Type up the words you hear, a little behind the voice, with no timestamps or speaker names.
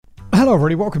Hello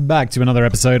everybody, welcome back to another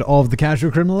episode of The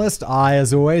Casual Criminalist. I,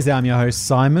 as always, am your host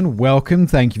Simon. Welcome,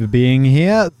 thank you for being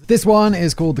here. This one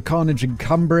is called The Carnage in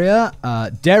Cumbria,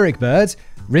 Derrick Bird,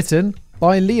 written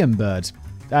by Liam Bird.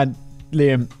 And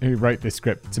Liam, who wrote this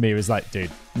script to me, was like,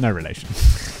 dude, no relation.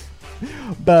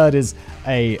 Bird is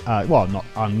a, not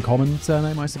uncommon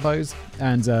surname, I suppose,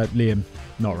 and Liam,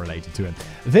 not related to him.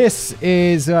 This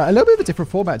is a little bit of a different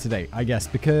format today, I guess,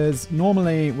 because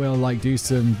normally we'll do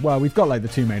some, we've got the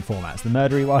two main formats, the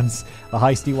murdery ones, the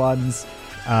heisty ones,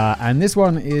 and this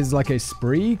one is like a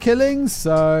spree killing.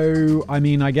 So, I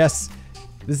mean, I guess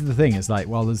this is the thing, it's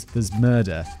there's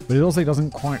murder, but it also doesn't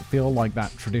quite feel like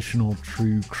that traditional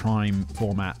true crime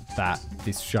format that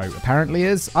this show apparently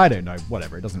is. I don't know,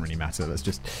 whatever, it doesn't really matter.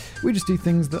 We just do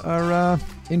things that are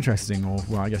interesting,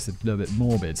 or, I guess a little bit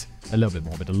morbid. A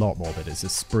lot morbid. It's a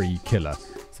spree killer.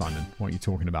 Simon, what are you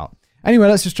talking about? Anyway,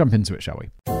 let's just jump into it, shall we?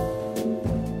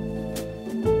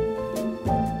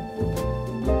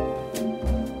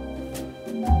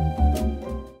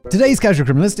 Today's Casual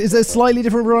Criminalist is a slightly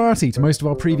different variety to most of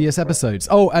our previous episodes.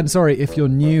 Oh, and sorry, if you're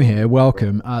new here,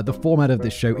 welcome. The format of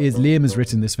this show is Liam has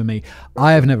written this for me.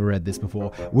 I have never read this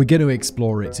before. We're going to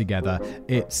explore it together.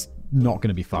 It's not going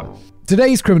to be fun.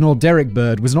 Today's criminal, Derrick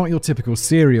Bird, was not your typical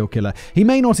serial killer. He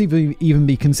may not even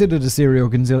be considered a serial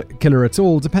killer at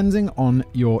all, depending on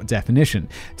your definition.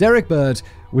 Derrick Bird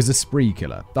was a spree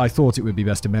killer. I thought it would be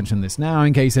best to mention this now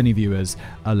in case any viewers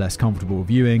are less comfortable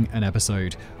viewing an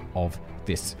episode of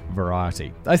this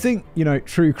variety. I think,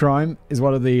 true crime is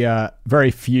one of the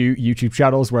very few YouTube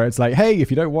channels where it's like, hey, if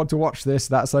you don't want to watch this,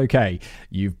 that's okay.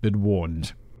 You've been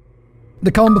warned.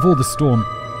 The calm before the storm.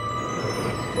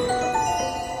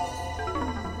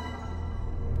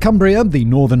 Cumbria, the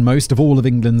northernmost of all of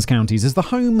England's counties, is the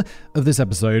home of this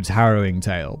episode's harrowing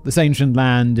tale. This ancient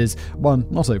land is one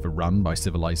not overrun by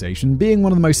civilization, being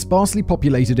one of the most sparsely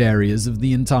populated areas of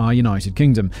the entire United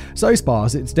Kingdom. So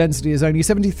sparse, its density is only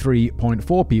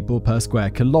 73.4 people per square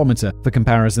kilometre. For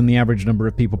comparison, the average number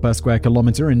of people per square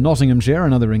kilometre in Nottinghamshire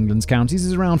and other England's counties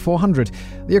is around 400.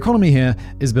 The economy here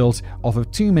is built off of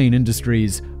two main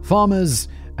industries: farmers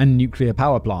and nuclear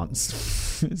power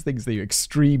plants. These things that are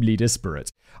extremely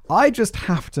disparate. I just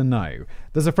have to know.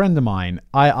 There's a friend of mine,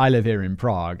 I live here in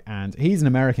Prague, and he's an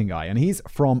American guy, and he's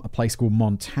from a place called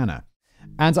Montana.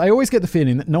 And I always get the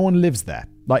feeling that no one lives there.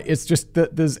 It's just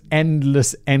that there's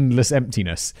endless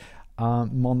emptiness.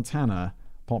 Montana,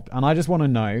 and I just want to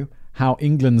know how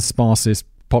England's sparsest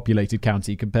populated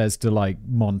county compares to,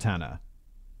 Montana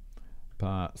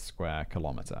per square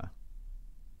kilometre.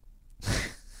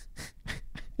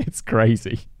 It's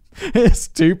crazy. It's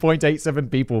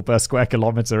 2.87 people per square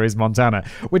kilometre is Montana,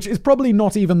 which is probably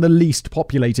not even the least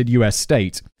populated US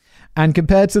state. And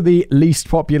compared to the least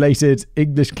populated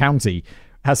English county,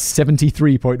 has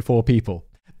 73.4 people.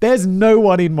 There's no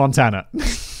one in Montana.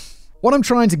 What I'm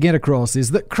trying to get across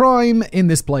is that crime in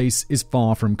this place is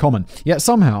far from common. Yet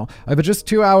somehow, over just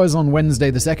 2 hours on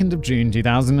Wednesday, the 2nd of June,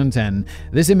 2010,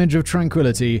 this image of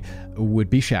tranquility would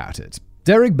be shattered.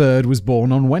 Derrick Bird was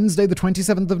born on Wednesday the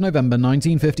 27th of November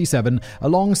 1957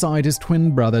 alongside his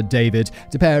twin brother David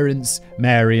to parents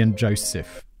Mary and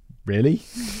Joseph. Really?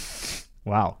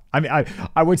 Wow. I mean,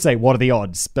 I would say what are the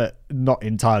odds, but not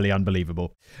entirely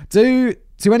unbelievable.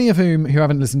 To any of whom who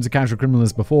haven't listened to Casual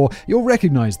Criminalist before, you'll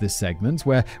recognize this segment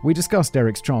where we discuss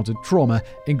Derrick's childhood trauma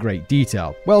in great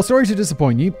detail. Well, sorry to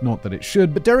disappoint you, not that it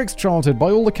should, but Derrick's childhood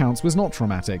by all accounts was not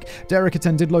traumatic. Derrick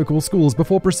attended local schools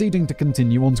before proceeding to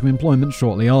continue on to employment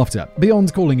shortly after.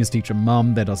 Beyond calling his teacher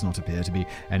mum, there does not appear to be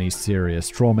any serious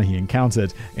trauma he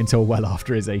encountered until well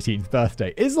after his 18th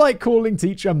birthday. Is calling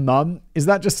teacher mum, is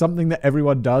that just something that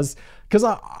everyone does? Because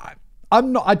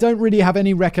I don't really have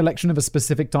any recollection of a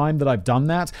specific time that I've done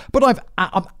that, but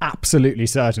I'm absolutely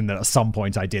certain that at some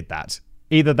point I did that.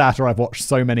 Either that or I've watched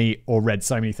so many or read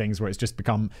so many things where it's just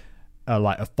become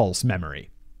a false memory.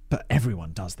 But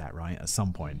everyone does that, right, at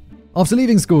some point. After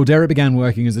leaving school, Derrick began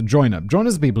working as a joiner.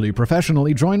 Joiners are people who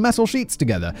professionally join metal sheets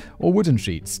together, or wooden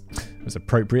sheets. It's an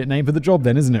appropriate name for the job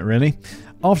then, isn't it, really?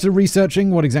 After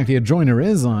researching what exactly a joiner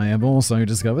is, I have also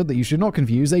discovered that you should not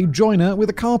confuse a joiner with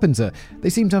a carpenter. They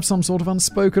seem to have some sort of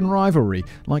unspoken rivalry,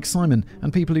 like Simon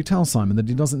and people who tell Simon that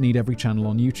he doesn't need every channel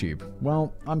on YouTube.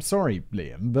 Well, I'm sorry,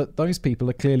 Liam, but those people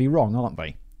are clearly wrong, aren't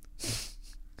they?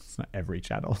 It's not every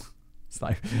channel. It's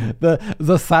like the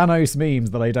Thanos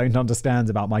memes that I don't understand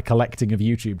about my collecting of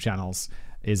YouTube channels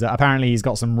is apparently he's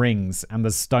got some rings and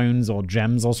there's stones or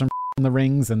gems or some in the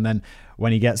rings, and then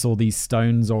when he gets all these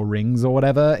stones or rings or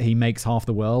whatever, he makes half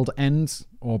the world end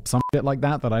or some shit like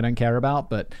that I don't care about,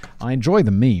 but I enjoy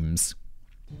the memes.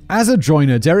 As a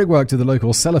joiner, Derrick worked at the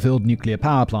local Sellafield nuclear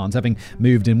power plant, having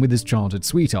moved in with his childhood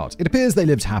sweetheart. It appears they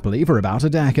lived happily for about a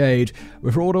decade,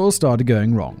 before it all started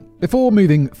going wrong. Before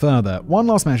moving further, one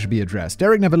last matter should be addressed.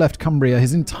 Derrick never left Cumbria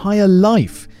his entire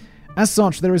life. As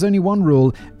such, there is only one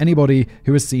rule anybody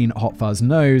who has seen Hot Fuzz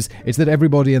knows. It's that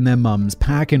everybody and their mums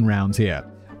pack in round here.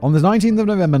 On the 19th of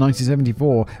November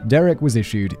 1974, Derrick was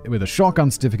issued with a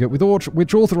shotgun certificate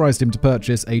which authorized him to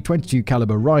purchase a .22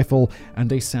 caliber rifle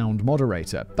and a sound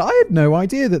moderator. I had no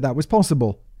idea that was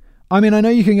possible. I mean, I know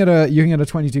you can get a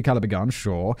 .22 caliber gun,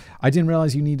 sure. I didn't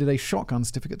realize you needed a shotgun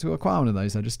certificate to acquire one of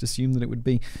those. I just assumed that it would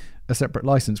be a separate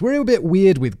license. We're a bit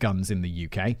weird with guns in the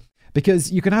UK.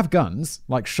 Because you can have guns,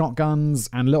 like shotguns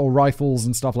and little rifles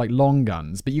and stuff like long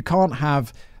guns, but you can't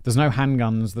have, there's no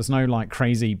handguns, there's no like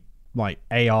crazy like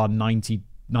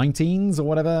AR-19s or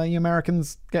whatever you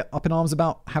Americans get up in arms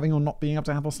about having or not being able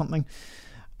to have or something.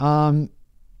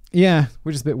 Yeah,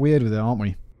 we're just a bit weird with it, aren't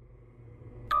we?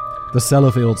 The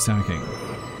Sellafield sacking.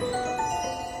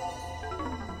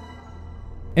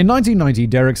 In 1990,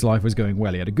 Derrick's life was going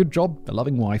well. He had a good job, a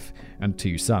loving wife, and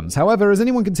 2 sons. However, as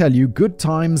anyone can tell you, good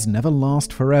times never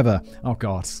last forever. Oh,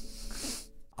 God.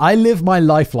 I live my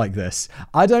life like this.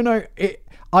 I don't know.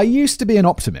 I used to be an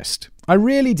optimist. I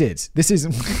really did. This is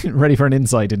ready for an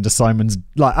insight into Simon's...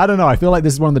 I don't know. I feel like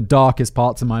this is one of the darkest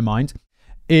parts of my mind.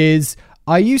 Is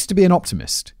I used to be an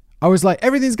optimist. I was like,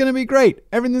 everything's going to be great.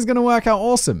 Everything's going to work out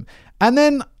awesome. And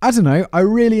then, I don't know, I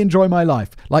really enjoy my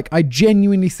life. I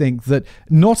genuinely think that,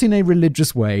 not in a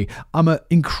religious way, I'm an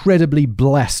incredibly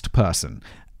blessed person.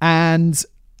 And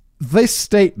this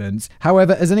statement,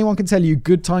 however, as anyone can tell you,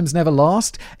 good times never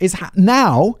last, is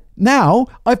now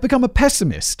I've become a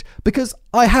pessimist because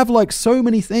I have so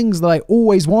many things that I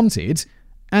always wanted.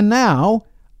 And now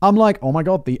I'm like, oh my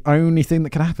God, the only thing that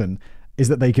can happen is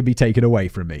that they could be taken away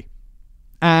from me.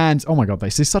 And, oh my God,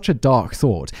 this is such a dark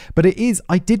thought. But it is,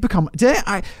 I don't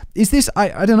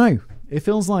know. It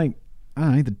feels like, I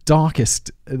don't know, the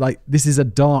darkest, this is a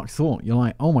dark thought. You're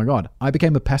like, oh my God, I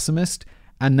became a pessimist.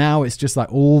 And now it's just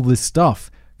all this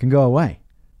stuff can go away.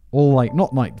 All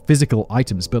not physical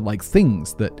items, but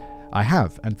things that I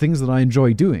have and things that I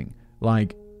enjoy doing.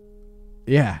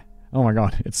 Yeah. Oh my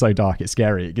God, it's so dark, it's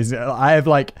scary. Because I have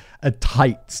a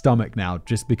tight stomach now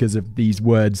just because of these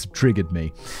words triggered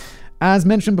me. As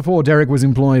mentioned before, Derrick was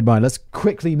employed by... Let's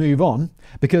quickly move on,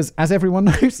 because as everyone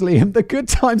knows, Liam, the good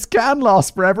times can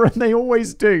last forever, and they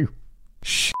always do.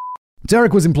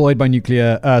 Derrick was employed by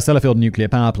Sellafield Nuclear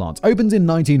Power Plant. Opened in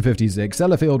 1956,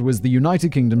 Sellafield was the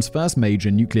United Kingdom's first major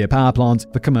nuclear power plant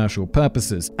for commercial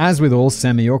purposes. As with all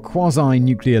semi- or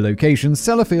quasi-nuclear locations,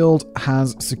 Sellafield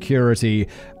has security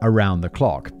around the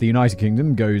clock. The United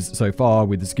Kingdom goes so far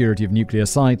with the security of nuclear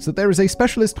sites that there is a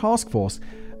specialist task force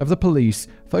of the police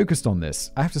focused on this.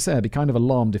 I have to say, I'd be kind of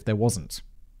alarmed if there wasn't.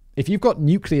 If you've got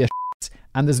nuclear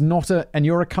and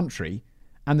you're a country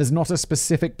and there's not a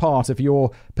specific part of your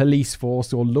police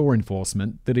force or law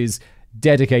enforcement that is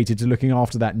dedicated to looking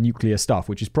after that nuclear stuff,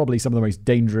 which is probably some of the most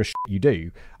dangerous you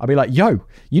do, I'll be like, yo,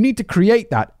 you need to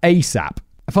create that ASAP.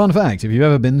 A fun fact, if you've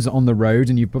ever been on the road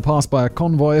and you've passed by a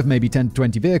convoy of maybe 10 to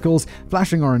 20 vehicles,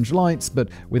 flashing orange lights, but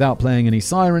without playing any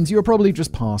sirens, you were probably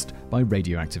just passed by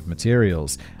radioactive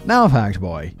materials. Now, fact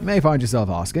boy, you may find yourself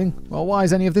asking, well, why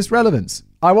is any of this relevant?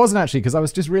 I wasn't actually, because I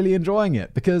was just really enjoying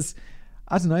it, because...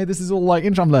 I don't know, this is all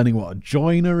I'm learning what a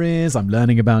joiner is, I'm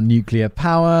learning about nuclear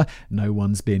power, no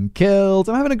one's been killed,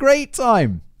 I'm having a great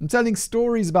time. I'm telling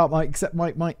stories about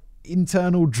my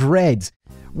internal dread.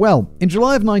 Well, in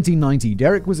July of 1990,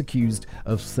 Derrick was accused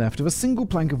of theft of a single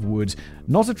plank of wood,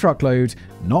 not a truckload,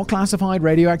 not classified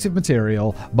radioactive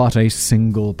material, but a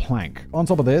single plank. On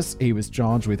top of this, he was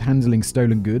charged with handling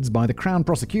stolen goods by the Crown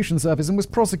Prosecution Service and was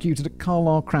prosecuted at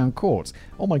Carlisle Crown Court.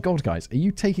 Oh my God, guys, are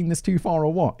you taking this too far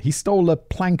or what? He stole a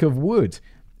plank of wood.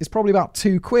 It's probably about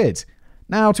 £2.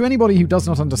 Now, to anybody who does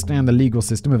not understand the legal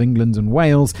system of England and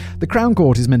Wales, the Crown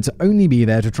Court is meant to only be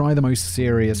there to try the most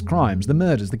serious crimes, the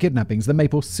murders, the kidnappings, the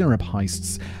maple syrup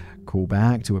heists. Call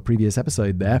back to a previous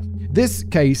episode there. This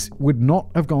case would not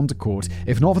have gone to court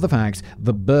if not for the fact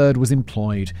the bird was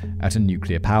employed at a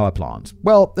nuclear power plant.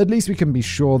 Well, at least we can be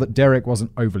sure that Derrick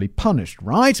wasn't overly punished,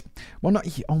 right? Well,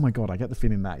 oh my God, I get the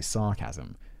feeling that is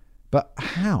sarcasm. But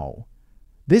how?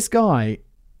 This guy...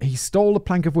 He stole a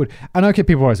plank of wood. And okay,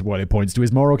 people always say, well, it points to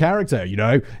his moral character.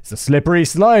 It's a slippery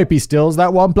slope. He steals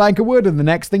that one plank of wood, and the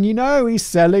next thing you know, he's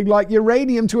selling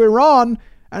uranium to Iran.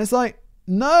 And it's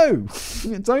no,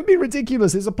 don't be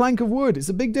ridiculous. It's a plank of wood. It's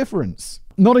a big difference.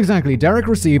 not exactly. Derrick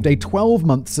received a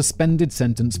 12-month suspended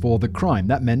sentence for the crime.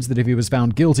 That meant that if he was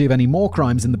found guilty of any more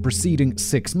crimes in the preceding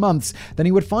 6 months, then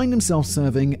he would find himself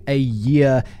serving a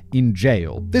year in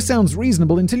jail. This sounds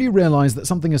reasonable until you realize that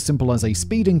something as simple as a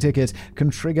speeding ticket can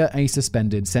trigger a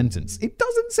suspended sentence. It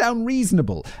doesn't sound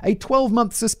reasonable. A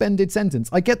 12-month suspended sentence.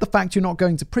 I get the fact you're not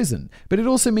going to prison, but it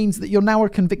also means that you're now a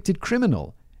convicted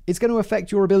criminal. It's going to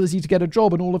affect your ability to get a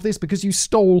job and all of this because you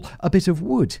stole a bit of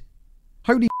wood.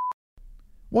 Holy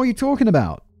what are you talking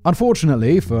about?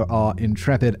 Unfortunately for our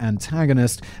intrepid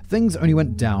antagonist, things only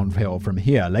went downhill from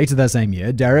here. Later that same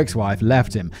year, Derrick's wife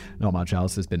left him. Not much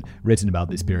else has been written about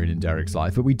this period in Derrick's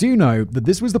life, but we do know that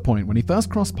this was the point when he first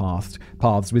crossed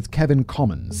paths with Kevin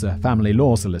Commons, a family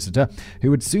law solicitor, who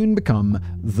would soon become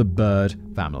the Bird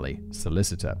family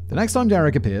solicitor. The next time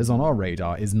Derrick appears on our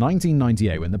radar is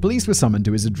 1998, when the police were summoned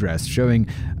to his address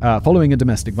following a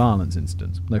domestic violence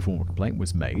incident. No formal complaint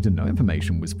was made and no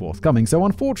information was forthcoming, so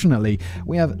unfortunately,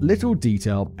 we have little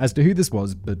detail as to who this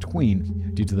was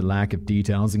between. Due to the lack of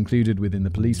details included within the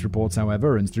police reports,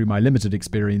 however, and through my limited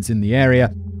experience in the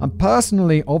area, I'm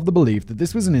personally of the belief that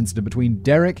this was an incident between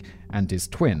Derrick and his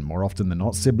twin. More often than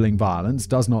not, sibling violence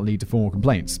does not lead to formal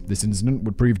complaints. This incident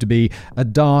would prove to be a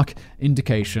dark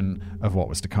indication of what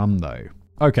was to come, though.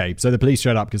 Okay, so the police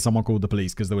showed up because someone called the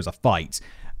police because there was a fight.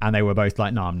 And they were both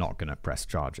like, no, I'm not going to press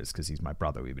charges because he's my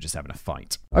brother. We were just having a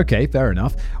fight. Okay, fair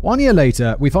enough. 1 year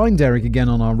later, we find Derrick again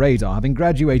on our radar. Having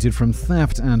graduated from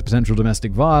theft and potential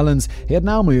domestic violence, he had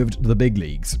now moved to the big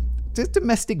leagues. Is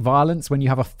domestic violence when you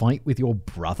have a fight with your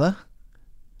brother?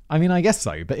 I mean, I guess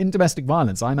so. But in domestic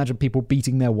violence, I imagine people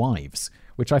beating their wives,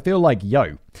 which I feel like,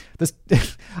 I'm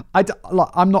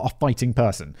not a fighting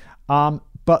person.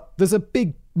 But there's a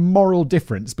big moral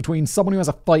difference between someone who has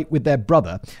a fight with their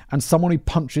brother and someone who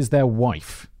punches their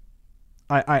wife.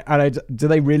 Do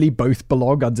they really both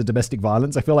belong under domestic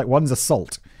violence? I feel like one's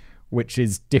assault, which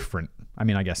is different. I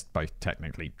mean, I guess both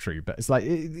technically true, but it's like,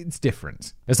 it's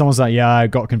different. If someone's like, yeah, I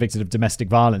got convicted of domestic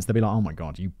violence, they'll be like, oh my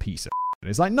God, you piece of shit.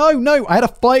 It's like, no, I had a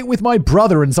fight with my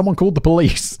brother and someone called the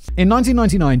police. In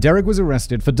 1999, Derrick was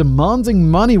arrested for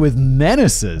demanding money with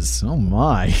menaces. Oh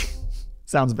my.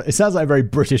 It sounds like a very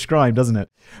British crime, doesn't it?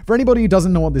 For anybody who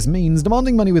doesn't know what this means,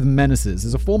 demanding money with menaces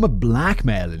is a form of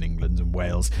blackmail in England and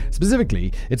Wales.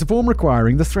 Specifically, it's a form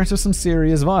requiring the threat of some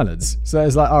serious violence. So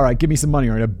it's like, all right, give me some money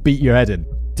or I'm going to beat your head in.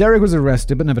 Derrick was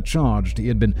arrested but never charged.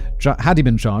 Had he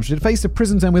been charged, he'd faced a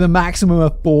prison term with a maximum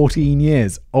of 14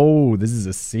 years. Oh, this is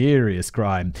a serious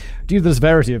crime. Due to the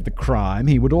severity of the crime,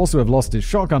 he would also have lost his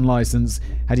shotgun license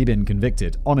had he been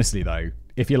convicted. Honestly, though,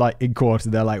 if you're like in court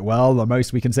and they're like, well, the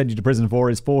most we can send you to prison for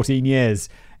is 14 years.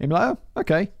 And you're like, oh,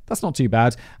 okay, that's not too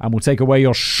bad. And we'll take away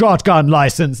your shotgun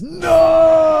license.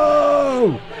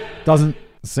 No! Doesn't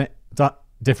say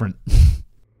different.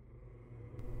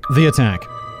 The attack.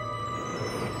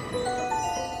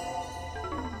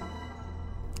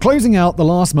 Closing out the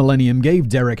last millennium gave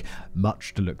Derrick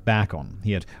much to look back on.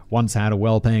 He had once had a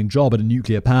well-paying job at a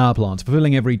nuclear power plant,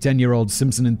 fulfilling every 10-year-old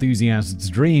Simpson enthusiast's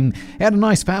dream. He had a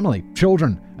nice family,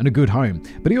 children, and a good home.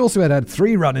 But he also had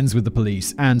 3 run-ins with the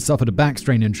police and suffered a back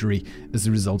strain injury as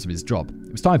a result of his job.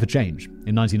 It was time for change.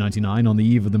 In 1999, on the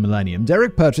eve of the millennium,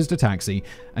 Derrick purchased a taxi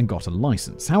and got a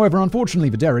license. However,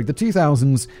 unfortunately for Derrick, the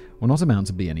 2000s were not about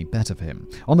to be any better for him.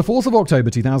 On the 4th of October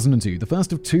 2002, the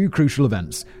first of 2 crucial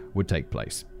events would take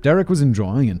place. Derrick was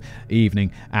enjoying an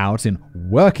evening out in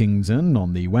Workington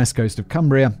on the west coast of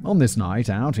Cumbria. On this night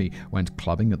out, he went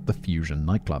clubbing at the Fusion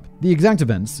nightclub. The exact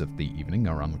events of the evening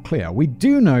are unclear. We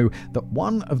do know that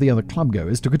one of the other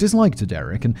clubgoers took a dislike to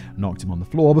Derrick and knocked him on the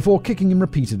floor before kicking him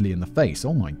repeatedly in the face.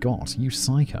 Oh my God, you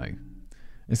psycho.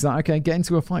 It's like, okay, get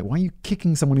into a fight. Why are you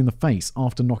kicking someone in the face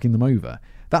after knocking them over?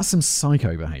 That's some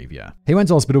psycho behavior. He went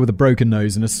to hospital with a broken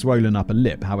nose and a swollen upper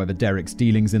lip. However, Derrick's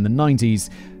dealings in the 90s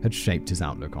had shaped his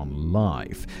outlook on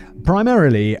life.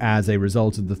 Primarily as a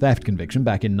result of the theft conviction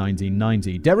back in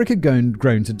 1990, Derrick had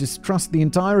grown to distrust the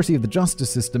entirety of the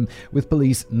justice system, with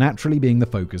police naturally being the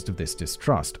focus of this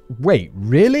distrust. Wait,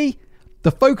 really?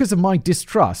 The focus of my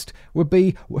distrust would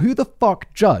be who the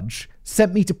fuck judge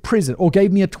sent me to prison or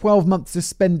gave me a 12-month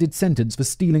suspended sentence for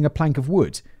stealing a plank of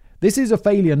wood? This is a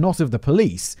failure not of the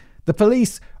police. The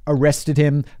police arrested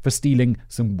him for stealing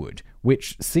some wood,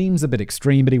 which seems a bit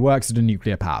extreme, but he works at a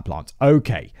nuclear power plant.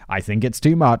 Okay, I think it's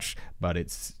too much, but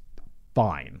it's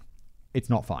fine. It's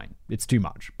not fine. It's too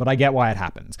much, but I get why it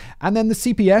happens. And then the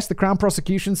CPS, the Crown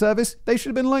Prosecution Service, they should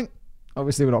have been like,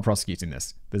 obviously we're not prosecuting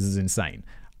this. This is insane.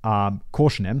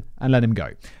 Caution him and let him go.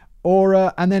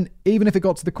 Or, and then even if it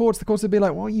got to the courts would be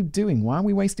like, what are you doing? Why are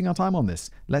we wasting our time on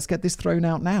this? Let's get this thrown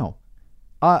out now.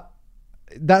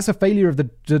 that's a failure of the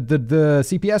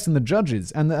CPS and the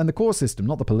judges and the court system,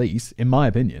 not the police, in my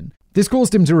opinion. This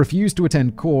caused him to refuse to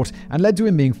attend court and led to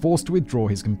him being forced to withdraw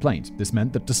his complaint. This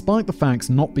meant that despite the facts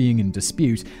not being in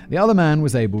dispute, the other man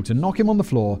was able to knock him on the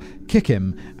floor, kick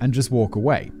him, and just walk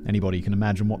away. Anybody can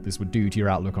imagine what this would do to your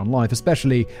outlook on life,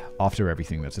 especially after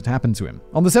everything that had happened to him.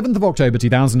 On the 7th of October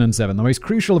 2007, the most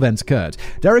crucial event occurred.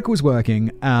 Derrick was working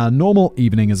a normal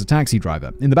evening as a taxi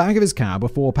driver. In the back of his cab were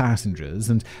 4 passengers,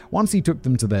 and once he took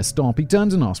them to their stop, he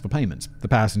turned and asked for payment. The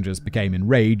passengers became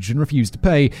enraged and refused to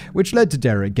pay, which led to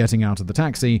Derrick getting out of the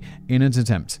taxi in an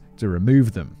attempt to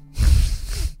remove them.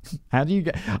 How do you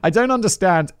get... I don't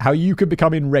understand how you could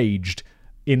become enraged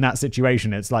in that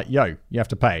situation. It's like, yo, you have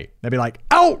to pay. They'd be like,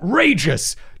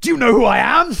 outrageous! Do you know who I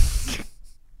am?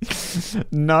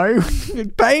 No,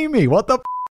 pay me. What the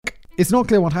It's not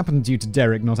clear what happened due to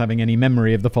Derrick not having any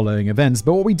memory of the following events,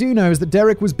 but what we do know is that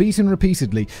Derrick was beaten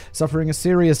repeatedly, suffering a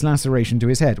serious laceration to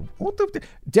his head.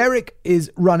 Derrick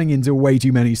is running into way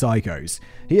too many psychos.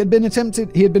 He had been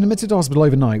admitted to hospital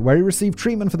overnight, where he received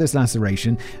treatment for this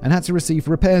laceration and had to receive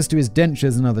repairs to his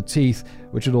dentures and other teeth,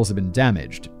 which had also been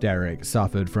damaged. Derrick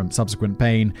suffered from subsequent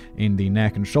pain in the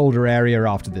neck and shoulder area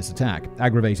after this attack,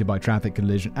 aggravated by a traffic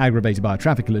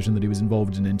collision that he was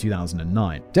involved in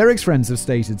 2009. Derrick's friends have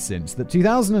stated since that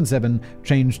 2007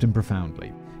 changed him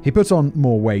profoundly. He put on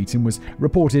more weight and was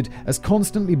reported as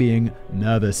constantly being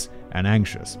nervous and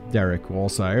anxious. Derrick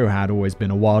also had always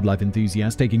been a wildlife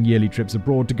enthusiast, taking yearly trips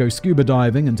abroad to go scuba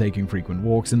diving and taking frequent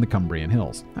walks in the Cumbrian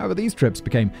Hills. However, these trips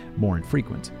became more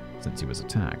infrequent since he was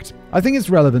attacked. I think it's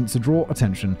relevant to draw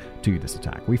attention to this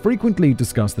attack. We frequently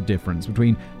discuss the difference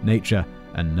between nature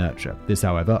and nurture. This,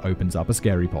 however, opens up a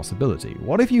scary possibility.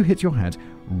 What if you hit your head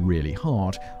really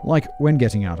hard, like when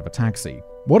getting out of a taxi?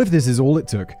 What if this is all it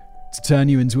took to turn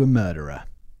you into a murderer?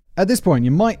 At this point,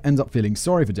 you might end up feeling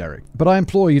sorry for Derrick, but I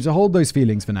implore you to hold those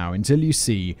feelings for now until you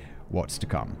see what's to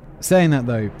come. Saying that,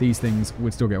 though, these things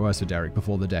would still get worse for Derrick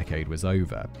before the decade was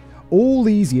over. All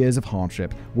these years of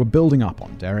hardship were building up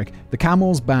on Derrick. The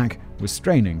camel's back was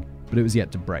straining, but it was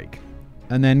yet to break.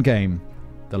 And then came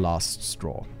the last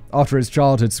straw. After his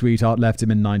childhood sweetheart left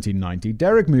him in 1990,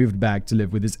 Derrick moved back to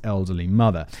live with his elderly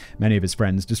mother. Many of his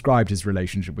friends described his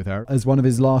relationship with her as one of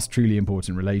his last truly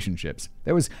important relationships.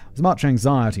 There was much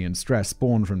anxiety and stress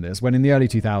spawned from this when in the early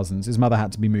 2000s his mother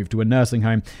had to be moved to a nursing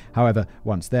home. However,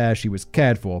 once there, she was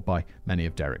cared for by many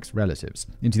of Derrick's relatives.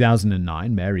 In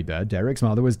 2009, Mary Bird, Derrick's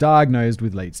mother, was diagnosed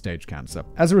with late-stage cancer.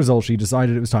 As a result, she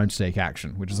decided it was time to take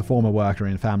action, which as a former worker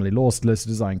in family law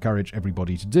solicitors I encourage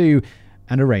everybody to do,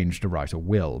 and arranged to write a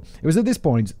will. It was at this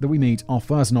point that we meet our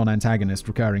first non-antagonist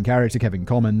recurring character, Kevin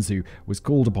Commons, who was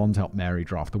called upon to help Mary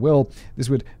draft the will. This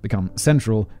would become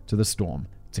central to the storm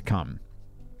to come.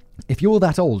 If you're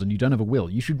that old and you don't have a will,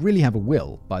 you should really have a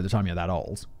will by the time you're that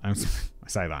old. I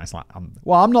say that, it's like,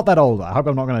 I'm not that old. I hope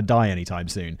I'm not going to die anytime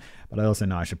soon. But I also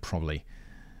know I should probably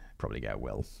get a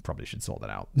will. Probably should sort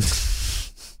that out.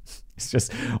 It's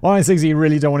just one of those things you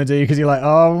really don't want to do because you're like,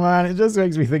 oh man, it just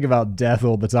makes me think about death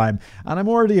all the time. And I'm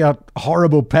already a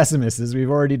horrible pessimist, as we've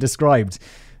already described.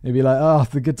 It'd be like, oh,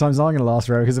 the good times aren't going to last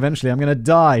forever because eventually I'm going to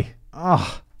die.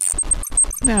 Ah.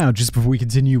 Now, just before we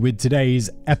continue with today's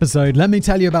episode, let me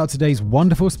tell you about today's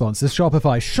wonderful sponsor,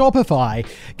 Shopify. Shopify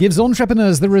gives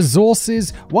entrepreneurs the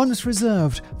resources once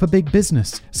reserved for big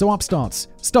business. So upstarts,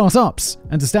 startups,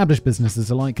 and established businesses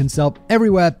alike can sell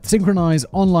everywhere, synchronize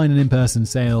online and in-person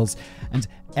sales, and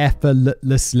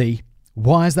effortlessly.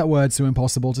 Why is that word so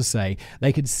impossible to say?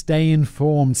 They could stay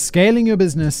informed. Scaling your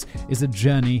business is a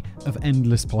journey of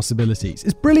endless possibilities.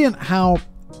 It's brilliant how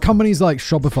companies like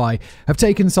Shopify have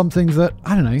taken something that,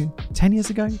 10 years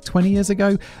ago, 20 years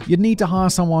ago, you'd need to hire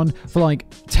someone for like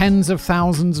tens of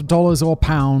thousands of dollars or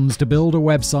pounds to build a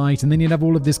website, and then you'd have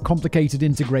all of this complicated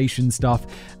integration stuff.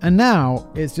 And now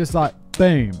it's just like,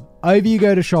 boom, over you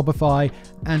go to Shopify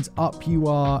and up you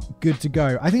are good to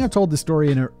go. I think I've told this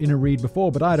story in a read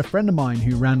before, but I had a friend of mine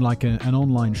who ran like an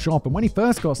online shop, and when he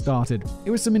first got started,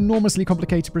 it was some enormously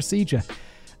complicated procedure.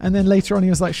 And then later on, he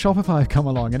was like, Shopify have come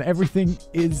along, and everything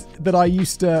is that I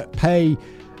used to pay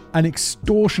an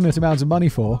extortionate amount of money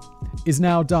for is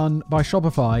now done by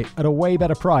Shopify at a way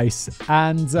better price.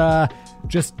 And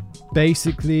just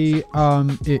basically,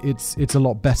 it's a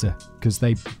lot better because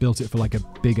they built it for like a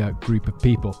bigger group of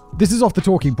people. This is off the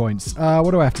talking points. What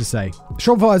do I have to say?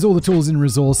 Shopify has all the tools and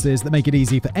resources that make it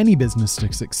easy for any business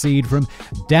to succeed from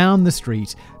down the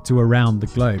street to around the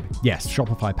globe. Yes,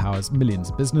 Shopify powers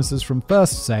millions of businesses from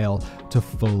first sale to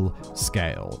full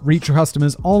scale. Reach your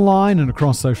customers online and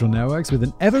across social networks with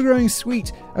an ever-growing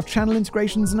suite of channel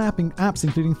integrations and apps,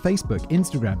 including Facebook,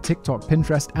 Instagram, TikTok,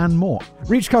 Pinterest, and more.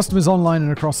 Reach customers online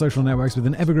and across social networks with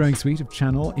an ever-growing suite of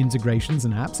channel integrations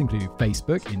and apps, including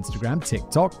Facebook, Instagram,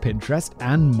 TikTok, Pinterest,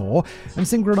 and more, and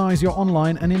synchronize your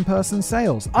online and in-person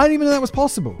sales. I didn't even know that was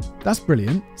possible. That's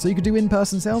brilliant. So you could do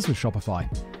in-person sales with Shopify,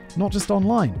 not just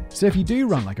online. So if you do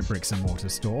run like a bricks and mortar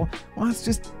store, well, it's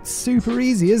just super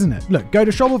easy, isn't it? Look, go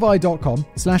to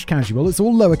shopify.com/casual. It's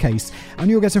all lowercase, and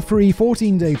you'll get a free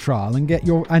 14-day trial and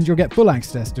you'll get full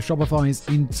access to Shopify's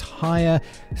entire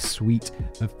suite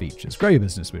of features. Grow your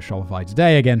business with Shopify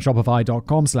today. Again,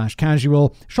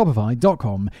 shopify.com/casual,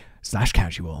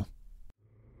 shopify.com/casual.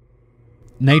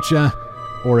 Nature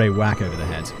or a whack over the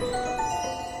head.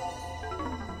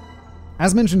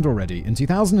 As mentioned already, in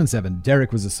 2007,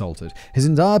 Derrick was assaulted. His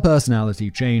entire personality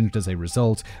changed as a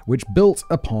result, which built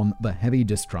upon the heavy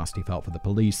distrust he felt for the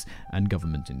police and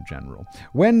government in general.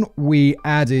 When we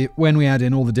add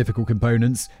in all the difficult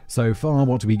components so far,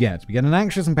 what do we get? We get an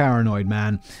anxious and paranoid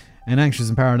man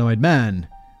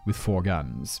with 4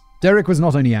 guns. Derrick was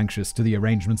not only anxious to the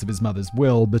arrangements of his mother's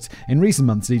will, but in recent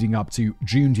months leading up to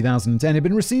June 2010, had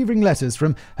been receiving letters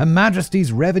from Her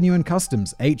Majesty's Revenue and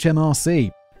Customs,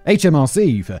 HMRC.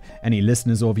 HMRC, for any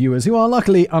listeners or viewers who are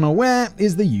luckily unaware,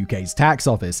 is the UK's tax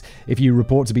office. If you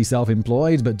report to be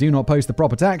self-employed but do not post the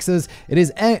proper taxes, it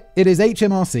is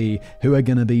HMRC who are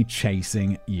going to be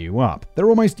chasing you up.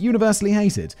 They're almost universally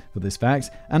hated for this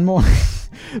fact, and more...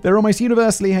 They're almost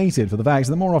universally hated for the fact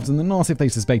that more often than not, if they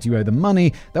suspect you owe them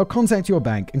money, they'll contact your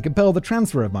bank and compel the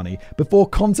transfer of money before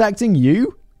contacting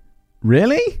you?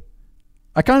 Really?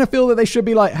 I kind of feel that they should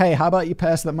be like, hey, how about you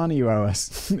pay us that money you owe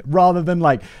us? Rather than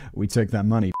like, we took that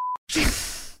money.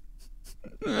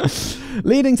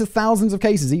 Leading to thousands of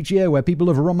cases each year where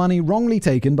people have money wrongly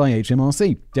taken by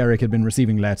HMRC. Derrick had been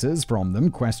receiving letters from them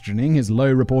questioning his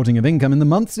low reporting of income in the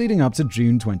months leading up to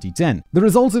June 2010. The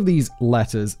result of these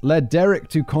letters led Derrick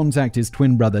to contact his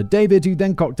twin brother David, who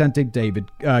then contacted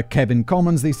Kevin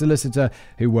Commons, the solicitor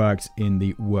who worked in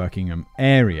the Workingham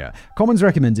area. Commons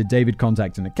recommended David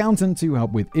contact an accountant to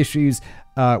help with issues,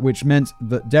 which meant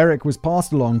that Derrick was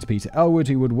passed along to Peter Elwood,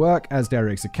 who would work as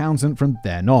Derrick's accountant from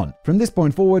then on. From this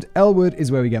point forward, Elwood is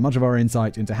where we get much of our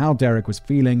insight into how Derrick was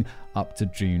feeling up to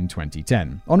June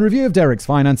 2010. On review of Derrick's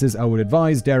finances, Elwood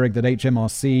advised Derrick that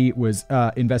HMRC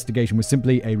investigation was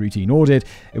simply a routine audit.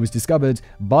 It was discovered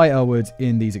by Elwood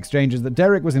in these exchanges that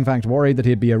Derrick was in fact worried that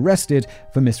he'd be arrested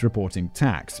for misreporting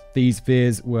tax. These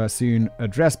fears were soon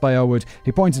addressed by Elwood,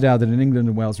 who pointed out that in England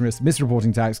and Wales,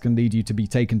 misreporting tax can lead you to be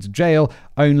taken to jail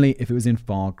only if it was in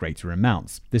far greater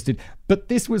amounts. But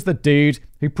this was the dude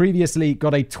who previously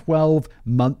got a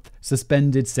 12-month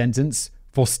suspended sentence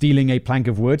for stealing a plank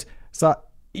of wood. So,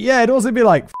 yeah, it'd also be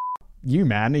like, you,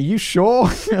 man, are you sure?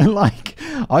 Like,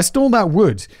 I stole that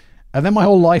wood, and then my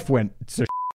whole life went to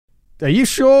Are you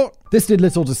sure? This did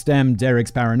little to stem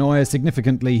Derrick's paranoia.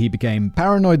 Significantly, he became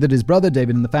paranoid that his brother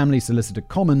David and the family solicitor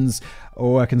Commons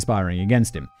were conspiring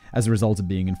against him. As a result of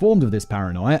being informed of this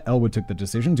paranoia, Elwood took the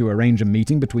decision to arrange a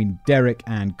meeting between Derrick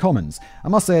and Commons. I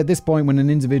must say, at this point, when an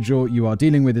individual you are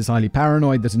dealing with is highly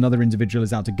paranoid that another individual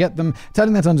is out to get them,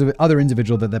 telling that other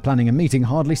individual that they're planning a meeting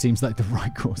hardly seems like the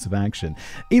right course of action.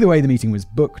 Either way, the meeting was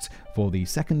booked for the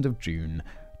 2nd of June,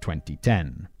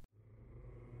 2010.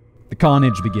 The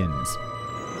carnage begins.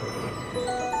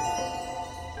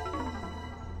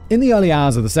 In the early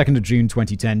hours of the 2nd of June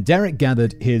 2010, Derrick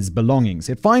gathered his belongings.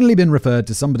 He had finally been referred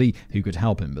to somebody who could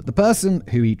help him, but the person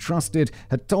who he trusted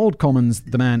had told Commons,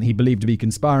 the man he believed to be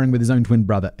conspiring with his own twin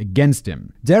brother, against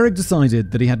him. Derrick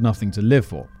decided that he had nothing to live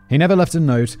for. He never left a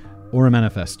note or a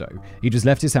manifesto. He just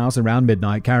left his house around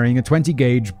midnight carrying a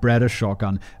 20-gauge Breda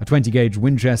shotgun, a 20-gauge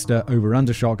Winchester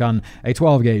over-under shotgun, a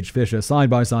 12-gauge Fisher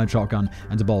side-by-side shotgun,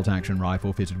 and a bolt-action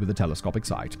rifle fitted with a telescopic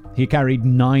sight. He carried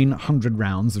 900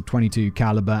 rounds of .22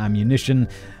 caliber ammunition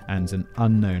and an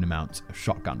unknown amount of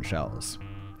shotgun shells.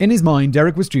 In his mind,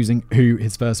 Derrick was choosing who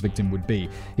his first victim would be.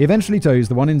 He eventually chose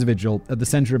the one individual at the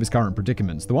center of his current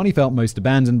predicaments, the one he felt most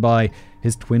abandoned by,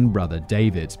 his twin brother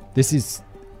David.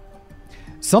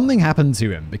 Something happened to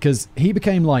him because he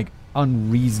became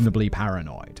unreasonably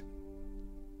paranoid.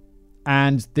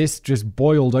 And this just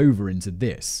boiled over into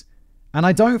this. And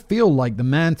I don't feel like the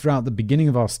man throughout the beginning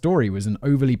of our story was an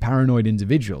overly paranoid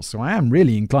individual. So I am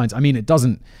really inclined. It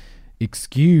doesn't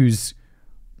excuse...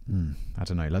 I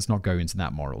don't know. Let's not go into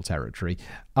that moral territory.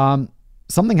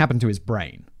 Something happened to his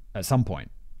brain at some point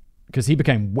because he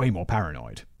became way more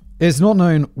paranoid. It's not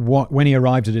known when he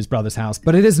arrived at his brother's house,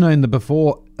 but it is known that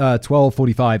before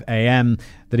 12:45 a.m.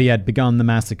 that he had begun the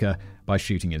massacre by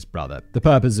shooting his brother. The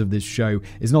purpose of this show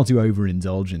is not to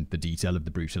overindulge in the detail of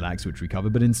the brutal acts which we cover,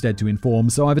 but instead to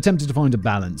inform, so I've attempted to find a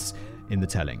balance in the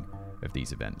telling of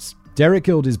these events. Derrick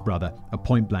killed his brother at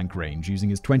point-blank range using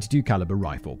his .22 caliber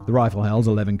rifle. The rifle held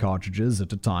 11 cartridges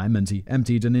at a time, and he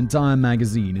emptied an entire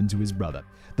magazine into his brother.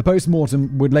 The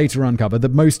post-mortem would later uncover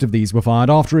that most of these were fired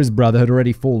after his brother had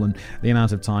already fallen. The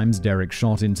amount of times Derrick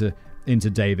shot into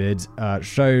David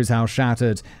shows how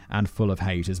shattered and full of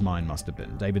hate his mind must have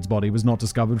been. David's body was not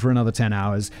discovered for another 10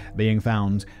 hours, being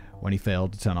found when he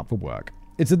failed to turn up for work.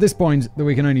 It's at this point that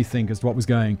we can only think as to what was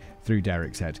going through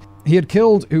Derrick's head. He had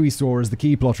killed who he saw as the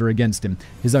key plotter against him,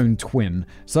 his own twin.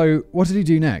 So what did he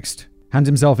do next? Hand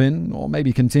himself in, or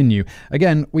maybe continue?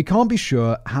 Again, we can't be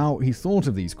sure how he thought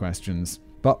of these questions,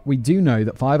 but we do know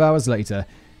that 5 hours later,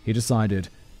 he decided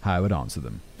how he would answer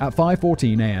them. At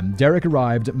 5:14 a.m., Derrick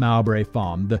arrived at Mowbray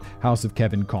Farm, the house of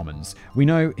Kevin Commons. We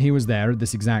know he was there at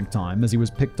this exact time as he was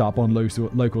picked up on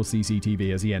local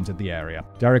CCTV as he entered the area.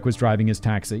 Derrick was driving his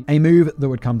taxi, a move that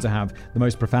would come to have the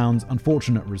most profound,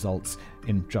 unfortunate results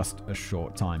in just a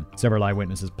short time. Several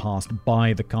eyewitnesses passed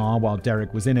by the car while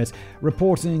Derrick was in it,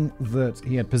 reporting that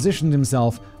he had positioned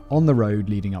himself on the road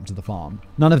leading up to the farm.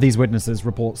 None of these witnesses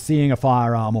report seeing a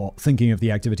firearm or thinking of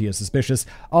the activity as suspicious.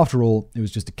 After all, it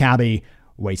was just a cabbie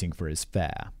waiting for his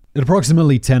fare. At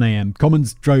approximately 10 a.m.,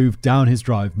 Commons drove down his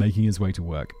drive, making his way to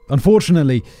work.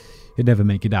 Unfortunately, he'd never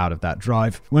make it out of that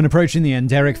drive. When approaching the end,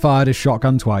 Derrick fired his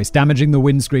shotgun twice, damaging the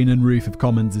windscreen and roof of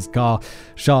Commons' car,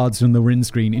 shards from the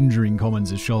windscreen injuring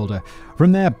Commons' shoulder.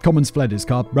 From there, Commons fled his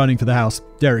car, running for the house.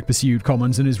 Derrick pursued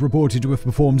Commons and is reported to have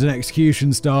performed an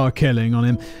execution-style killing on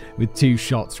him with 2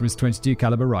 shots from his .22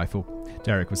 caliber rifle.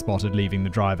 Derrick was spotted leaving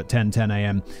the drive at 10:10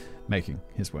 a.m., making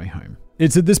his way home.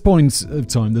 It's at this point of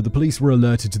time that the police were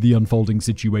alerted to the unfolding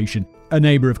situation. A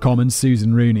neighbour of Commons,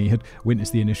 Susan Rooney, had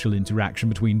witnessed the initial interaction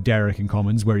between Derrick and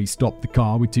Commons, where he stopped the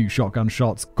car with 2 shotgun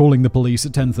shots, calling the police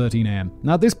at 10:13 a.m.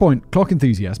 Now at this point, clock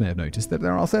enthusiasts may have noticed that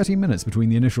there are 13 minutes between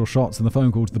the initial shots and the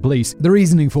phone call to the police. The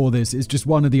reasoning for this is just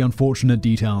one of the unfortunate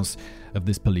details of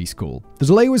this police call. The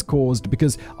delay was caused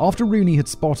because after Rooney had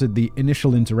spotted the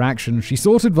initial interaction, she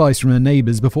sought advice from her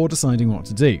neighbours before deciding what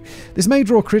to do. This may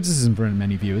draw criticism from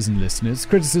many viewers and listeners,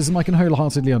 criticism I can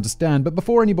wholeheartedly understand, but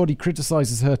before anybody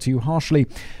criticises her too harshly,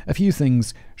 a few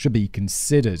things should be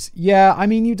considered. Yeah, I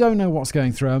mean, you don't know what's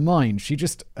going through her mind. She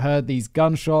just heard these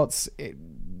gunshots.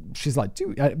 She's like,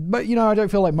 but I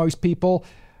don't feel like most people,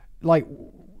 like,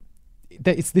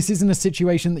 this isn't a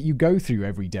situation that you go through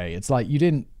every day. It's like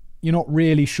you're not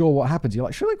really sure what happened. You're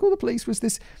like, should I call the police? Was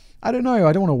this, I don't know.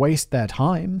 I don't want to waste their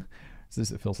time. So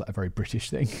it feels like a very British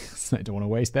thing. So I don't want to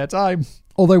waste their time.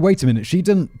 Although, wait a minute. She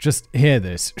didn't just hear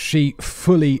this. She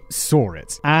fully saw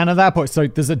it. And at that point, so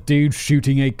there's a dude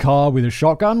shooting a car with a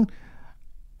shotgun.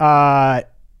 I'm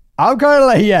kind of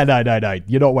like, yeah, no.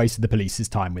 You're not wasting the police's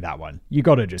time with that one. You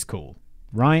got to just call,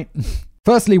 right?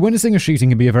 Firstly, witnessing a shooting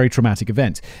can be a very traumatic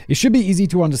event. It should be easy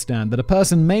to understand that a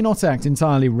person may not act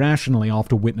entirely rationally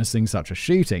after witnessing such a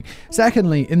shooting.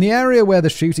 Secondly, in the area where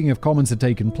the shooting of Commons had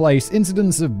taken place,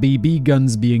 incidents of BB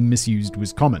guns being misused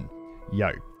was common. Yo,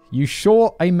 you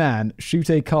saw a man shoot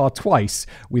a car twice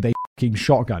with a fucking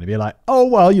shotgun and be like, oh,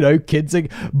 well, kids and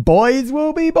boys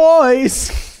will be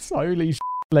boys. Holy shit,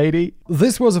 lady.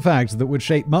 This was a fact that would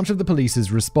shape much of the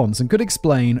police's response and could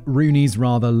explain Rooney's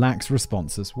rather lax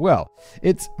response as well.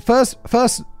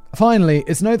 Finally,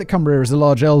 it's known that Cumbria is a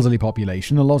large elderly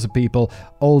population. A lot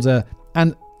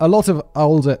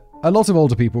of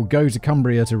older people go to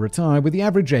Cumbria to retire, with the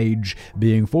average age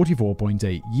being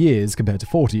 44.8 years compared to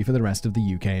 40 for the rest of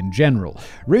the UK in general.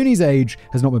 Rooney's age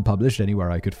has not been published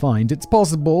anywhere I could find. It's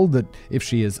possible that if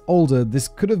she is older, this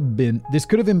could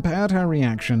have impaired her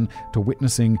reaction to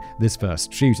witnessing this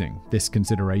first shooting. This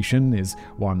consideration is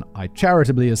one I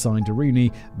charitably assign to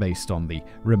Rooney based on the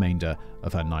remainder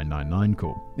of her 999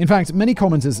 call. In fact, many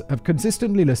commenters have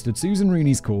consistently listed Susan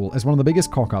Rooney's call as one of the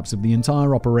biggest cock-ups of the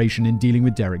entire operation in dealing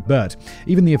with Derrick Burt.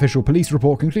 Even the official police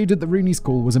report concluded that Rooney's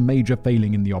call was a major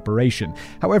failing in the operation.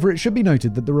 However, it should be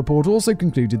noted that the report also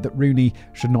concluded that Rooney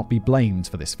should not be blamed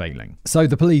for this failing. So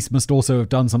the police must also have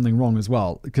done something wrong as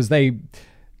well, because Liam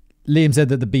said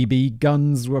that the BB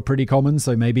guns were pretty common,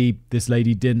 so maybe this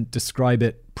lady didn't describe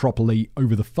it properly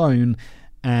over the phone.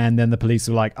 And then the police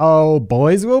were like, oh,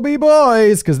 boys will be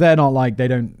boys, because they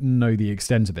don't know the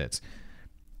extent of it.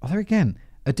 Although again,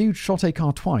 a dude shot a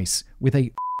car twice with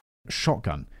a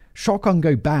shotgun. Shotgun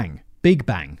go bang. Big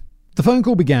bang. The phone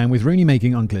call began with Rooney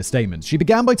making unclear statements. She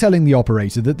began by telling the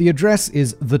operator that the address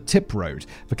is the Tip Road.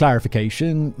 For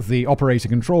clarification, the operator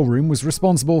control room was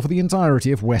responsible for the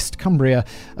entirety of West Cumbria,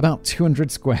 about 200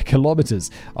 square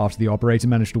kilometres. After the operator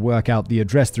managed to work out the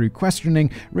address through questioning,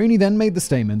 Rooney then made the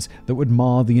statement that would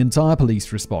mar the entire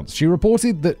police response. She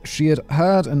reported that she had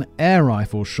heard an air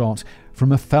rifle shot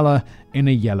from a fella in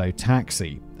a yellow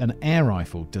taxi. An air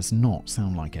rifle does not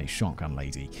sound like a shotgun,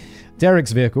 lady.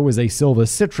 Derrick's vehicle was a silver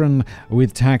Citroen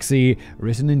with taxi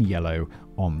written in yellow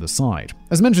on the side.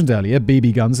 As mentioned earlier,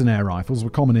 BB guns and air rifles were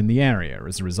common in the area.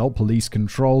 As a result, police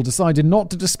control decided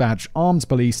not to dispatch armed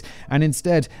police, and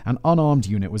instead an unarmed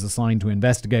unit was assigned to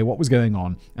investigate what was going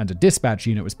on, and a dispatch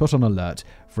unit was put on alert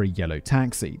for a yellow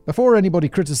taxi. Before anybody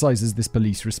criticizes this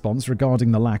police response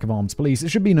regarding the lack of armed police, it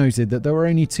should be noted that there were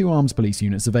only 2 armed police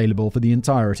units available for the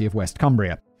entirety of West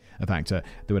Cumbria, a factor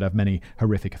that would have many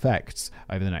horrific effects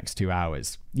over the next 2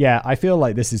 hours. Yeah, I feel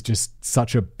like this is just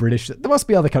such a British... There must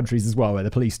be other countries as well where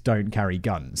the police don't carry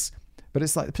guns. But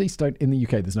it's like the police don't... In the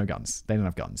UK, there's no guns. They don't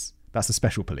have guns. That's a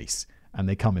special police, and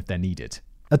they come if they're needed.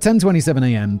 At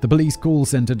 10:27am, the police call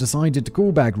centre decided to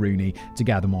call back Rooney to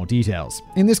gather more details.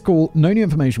 In this call, no new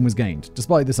information was gained.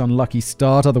 Despite this unlucky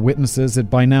start, other witnesses had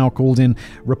by now called in,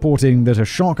 reporting that a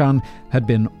shotgun had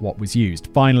been what was used.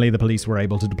 Finally, the police were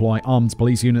able to deploy armed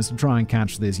police units to try and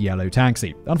catch this yellow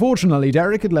taxi. Unfortunately,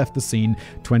 Derrick had left the scene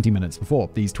 20 minutes before.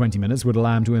 These 20 minutes would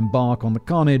allow him to embark on the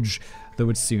carnage that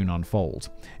would soon unfold.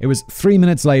 It was 3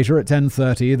 minutes later, at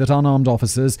 10:30, that unarmed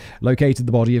officers located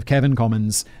the body of Kevin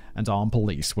Commons and armed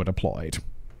police were deployed.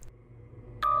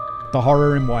 The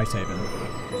horror in Whitehaven.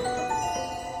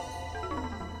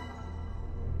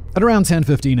 At around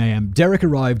 10:15am, Derrick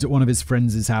arrived at one of his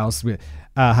friends' house,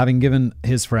 having given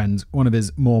his friend one of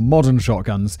his more modern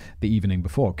shotguns the evening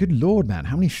before. Good lord, man,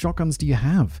 how many shotguns do you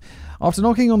have? After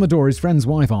knocking on the door, his friend's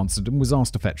wife answered and was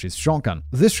asked to fetch his shotgun.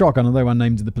 This shotgun, although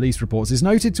unnamed in the police reports, is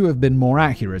noted to have been more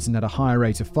accurate and had a higher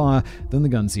rate of fire than the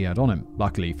guns he had on him.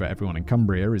 Luckily for everyone in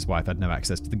Cumbria, his wife had no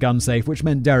access to the gun safe, which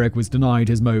meant Derrick was denied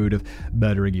his mode of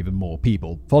murdering even more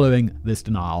people. Following this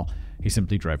denial, he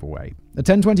simply drove away. At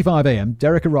 10:25am,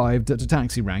 Derrick arrived at a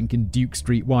taxi rank in Duke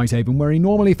Street, Whitehaven, where he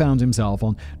normally found himself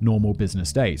on normal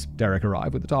business days. Derrick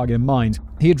arrived with the target in mind.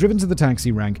 He had driven to the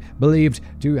taxi rank, believed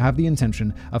to have the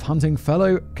intention of hunting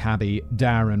fellow cabbie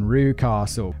Darren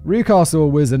Rewcastle.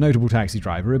 Rewcastle was a notable taxi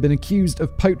driver who had been accused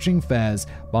of poaching fares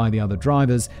by the other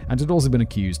drivers and had also been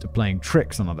accused of playing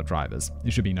tricks on other drivers.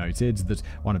 It should be noted that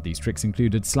one of these tricks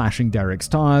included slashing Derrick's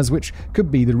tires, which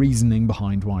could be the reasoning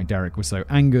behind why Derrick was so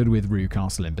angered with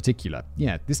Rewcastle in particular.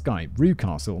 Yeah, this guy,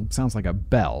 Rewcastle, sounds like a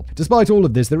bell. Despite all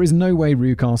of this, there is no way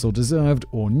Rewcastle deserved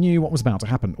or knew what was about to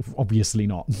happen. Obviously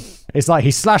not. It's like,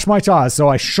 he slashed my tires, so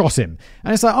I shot him.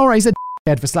 And it's like, alright, he's a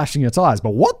dickhead for slashing your tires,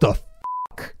 but what the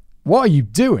f***? What are you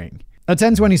doing? At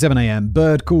 10:27am,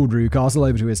 Bird called Rewcastle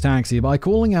over to his taxi by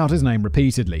calling out his name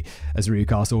repeatedly. As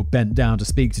Rewcastle bent down to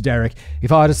speak to Derrick, he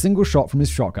fired a single shot from his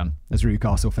shotgun. As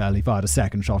Rewcastle fell, he fired a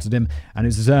second shot at him, and it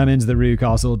was determined that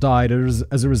Rewcastle died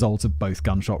as a result of both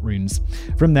gunshot wounds.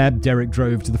 From there, Derrick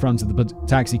drove to the front of the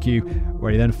taxi queue,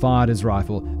 where he then fired his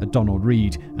rifle at Donald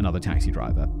Reed, another taxi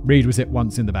driver. Reed was hit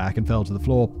once in the back and fell to the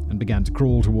floor and began to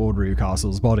crawl toward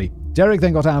Rewcastle's body. Derrick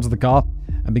then got out of the car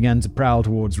and began to prowl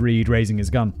towards Reed, raising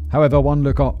his gun. However, one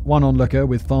onlooker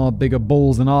with far bigger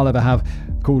balls than I'll ever have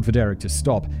called for Derrick to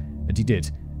stop, and he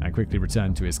did, and quickly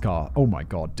returned to his car. Oh my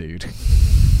god, dude.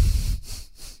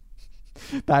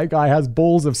 That guy has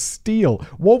balls of steel.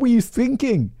 What were you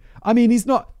thinking? I mean, he's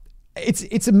not...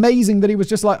 It's amazing that he was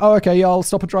just like, oh, okay, yeah, I'll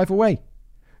stop and drive away.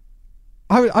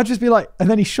 I'd just be like, and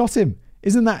then he shot him.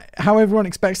 Isn't that how everyone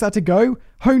expects that to go?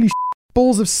 Holy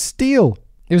balls of steel.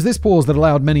 It was this pause that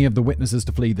allowed many of the witnesses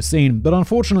to flee the scene, but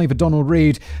unfortunately for Donald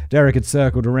Reed, Derrick had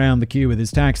circled around the queue with his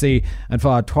taxi and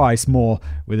fired twice more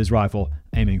with his rifle,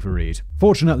 aiming for Reed.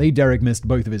 Fortunately, Derrick missed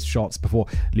both of his shots before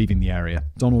leaving the area.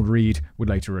 Donald Reed would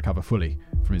later recover fully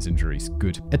from his injuries.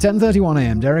 Good. At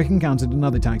 10:31am, Derrick encountered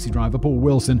another taxi driver, Paul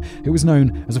Wilson, who was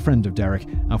known as a friend of Derrick,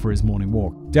 out for his morning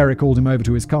walk. Derrick called him over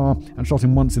to his car and shot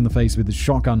him once in the face with his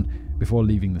shotgun before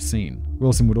leaving the scene.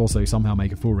 Wilson would also somehow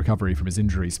make a full recovery from his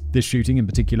injuries. This shooting in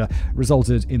particular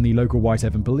resulted in the local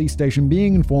Whitehaven police station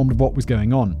being informed of what was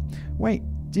going on. Wait,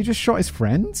 did he just shot his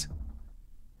friend?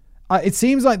 It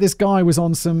seems like this guy was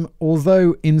on some,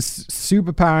 although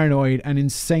super paranoid and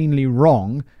insanely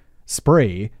wrong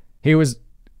spree, he was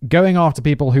going after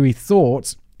people who he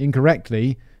thought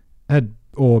incorrectly had,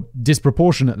 or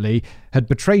disproportionately, had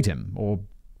betrayed him or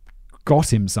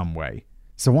got him some way.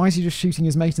 So why is he just shooting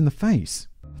his mate in the face?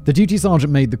 The duty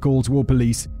sergeant made the call to all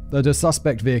police that a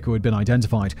suspect vehicle had been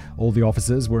identified. All the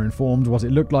officers were informed what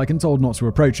it looked like and told not to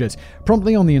approach it.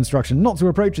 Promptly on the instruction not to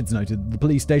approach, it's noted that the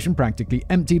police station practically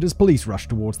emptied as police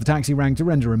rushed towards the taxi rank to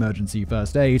render emergency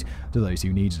first aid to those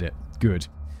who needed it. Good.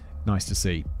 Nice to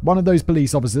see. One of those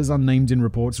police officers, unnamed in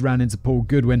reports, ran into Paul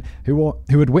Goodwin, who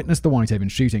had witnessed the Whitehaven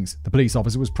shootings. The police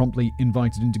officer was promptly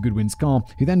invited into Goodwin's car,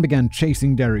 who then began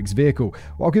chasing Derrick's vehicle.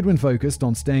 While Goodwin focused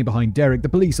on staying behind Derrick, the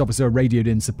police officer radioed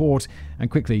in support, and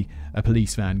quickly a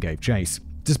police van gave chase.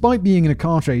 Despite being in a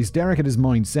car chase, Derrick had his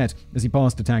mind set. As he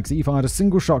passed a taxi, he fired a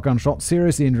single shotgun shot,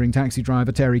 seriously injuring taxi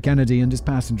driver Terry Kennedy and his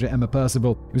passenger Emma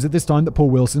Percival. It was at this time that Paul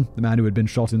Wilson, the man who had been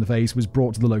shot in the face, was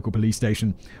brought to the local police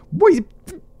station. Why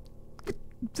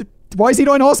is he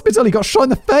not in hospital? He got shot in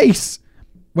the face!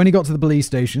 When he got to the police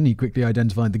station, he quickly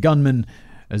identified the gunman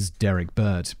as Derrick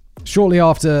Byrd. Shortly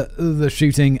after the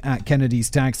shooting at Kennedy's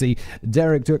taxi,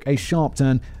 Derrick took a sharp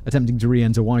turn, attempting to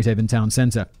re-enter Whitehaven town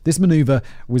centre. This manoeuvre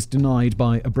was denied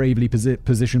by a bravely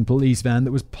positioned police van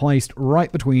that was placed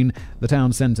right between the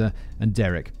town centre and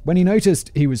Derrick. When he noticed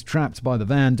he was trapped by the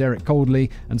van, Derrick coldly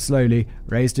and slowly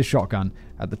raised his shotgun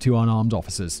at the two unarmed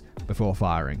officers before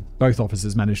firing. Both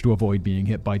officers managed to avoid being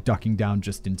hit by ducking down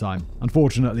just in time.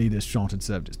 Unfortunately, this shot had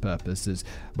served its purpose, as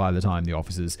by the time the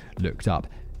officers looked up,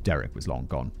 Derrick was long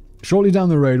gone. Shortly down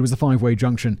the road was a five-way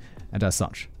junction, and as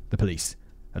such, the police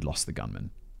had lost the gunman.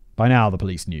 By now, the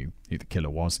police knew who the killer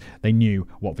was. They knew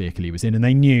what vehicle he was in, and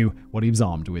they knew what he was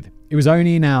armed with. It was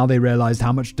only now they realized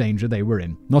how much danger they were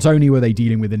in. Not only were they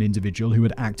dealing with an individual who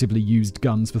had actively used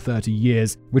guns for 30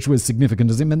 years, which was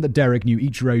significant as it meant that Derrick knew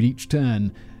each road, each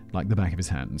turn, like the back of his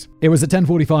hand. It was at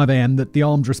 10:45 a.m. that the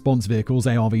armed response vehicles,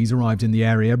 ARVs, arrived in the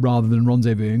area. Rather than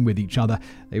rendezvousing with each other,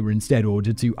 they were instead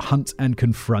ordered to hunt and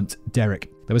confront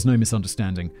Derrick. There was no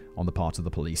misunderstanding on the part of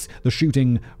the police. The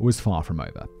shooting was far from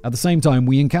over. At the same time,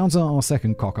 we encounter our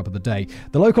second cock-up of the day.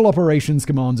 The local operations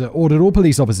commander ordered all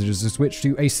police officers to switch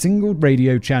to a single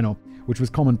radio channel, which was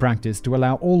common practice to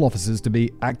allow all officers to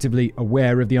be actively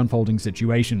aware of the unfolding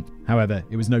situation. However,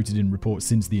 it was noted in reports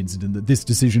since the incident that this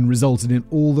decision resulted in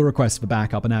all the requests for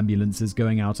backup and ambulances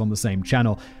going out on the same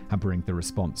channel, hampering the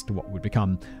response to what would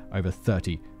become over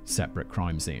 30 separate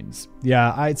crime scenes.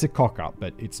 Yeah, it's a cock-up,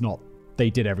 but it's not. They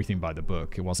did everything by the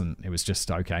book. It was just,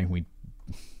 okay,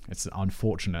 it's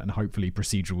unfortunate, and hopefully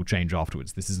procedure will change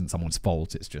afterwards. This isn't someone's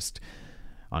fault, it's just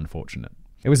unfortunate.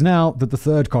 It was now that the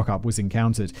third cock-up was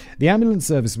encountered. The ambulance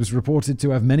service was reported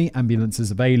to have many ambulances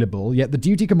available, yet the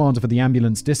duty commander for the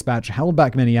ambulance dispatch held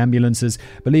back many ambulances,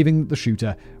 believing that the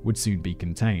shooter would soon be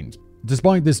contained.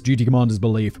 Despite this duty commander's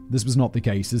belief, this was not the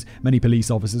case, as many police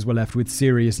officers were left with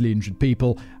seriously injured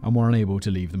people and were unable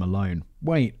to leave them alone.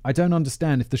 Wait, I don't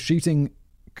understand. If the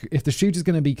shooter's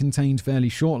going to be contained fairly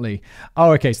shortly...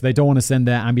 Oh, okay, so they don't want to send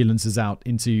their ambulances out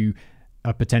into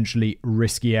a potentially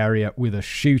risky area with a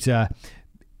shooter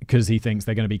because he thinks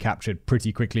they're going to be captured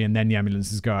pretty quickly, and then the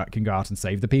ambulances can go out and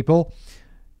save the people.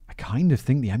 I kind of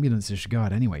think the ambulances should go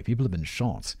out anyway. People have been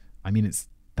shot. I mean,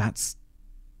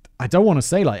 I don't want to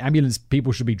say ambulance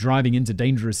people should be driving into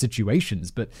dangerous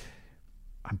situations, but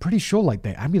I'm pretty sure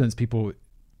the ambulance people,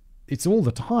 it's all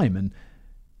the time, and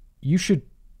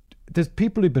there's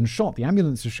people who've been shot, the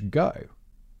ambulances should go.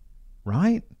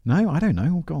 Right? No, I don't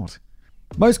know. Oh God.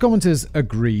 Most commenters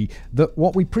agree that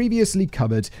what we previously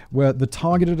covered were the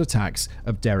targeted attacks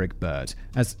of Derrick Byrd,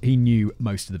 as he knew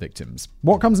most of the victims.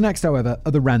 What comes next, however,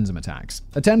 are the random attacks.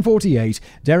 At 10:48,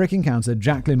 Derrick encountered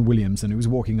Jacqueline Williamson, who was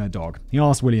walking her dog. He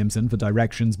asked Williamson for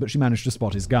directions, but she managed to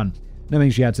spot his gun. Knowing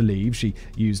she had to leave, she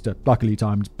used a luckily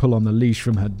timed pull on the leash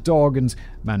from her dog and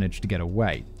managed to get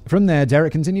away. From there,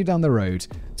 Derrick continued down the road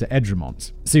to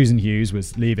Edremont. Susan Hughes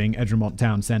was leaving Edremont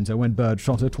Town Centre when Byrd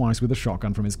shot her twice with a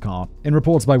shotgun from his car. In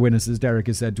reports by witnesses, Derrick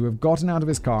is said to have gotten out of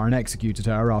his car and executed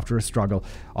her after a struggle.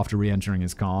 After re-entering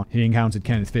his car, he encountered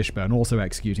Kenneth Fishburne, also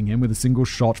executing him with a single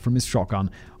shot from his shotgun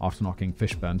after knocking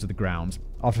Fishburne to the ground.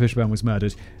 After Fishburne was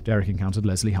murdered, Derrick encountered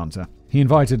Leslie Hunter. He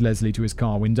invited Leslie to his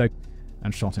car window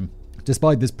and shot him.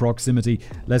 Despite this proximity,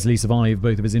 Leslie survived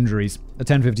both of his injuries. At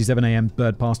 10:57 a.m.,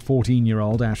 Byrd passed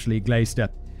 14-year-old Ashley Glaister.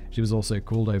 She was also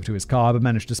called over to his car, but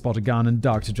managed to spot a gun and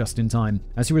ducked just in time.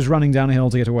 As he was running down a hill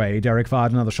to get away, Derrick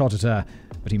fired another shot at her,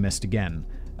 but he missed again,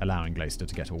 allowing Glaister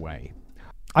to get away.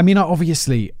 I mean,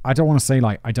 obviously, I don't want to say,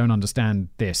 I don't understand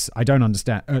this. I don't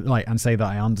understand, and say that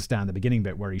I understand the beginning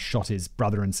bit where he shot his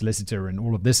brother and solicitor and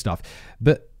all of this stuff.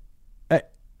 But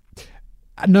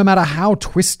no matter how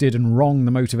twisted and wrong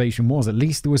the motivation was, at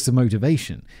least there was some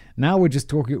motivation. Now we're just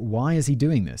talking, why is he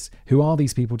doing this? Who are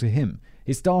these people to him?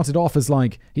 He started off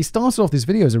this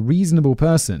video as a reasonable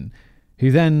person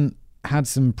who then had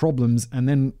some problems and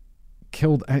then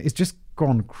killed. It's just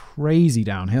gone crazy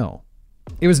downhill.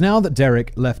 It was now that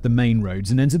Derrick left the main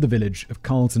roads and entered the village of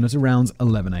Carlton at around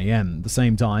 11 a.m, the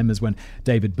same time as when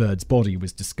David Byrd's body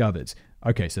was discovered.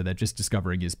 Okay, so they're just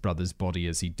discovering his brother's body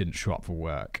as he didn't show up for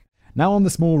work. Now on the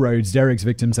small roads, Derrick's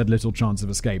victims had little chance of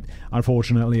escape.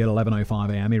 Unfortunately, at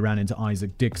 11:05 a.m., he ran into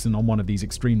Isaac Dixon on one of these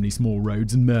extremely small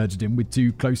roads and murdered him with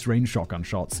 2 close-range shotgun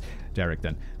shots. Derrick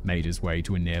then made his way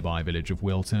to a nearby village of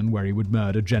Wilton, where he would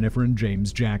murder Jennifer and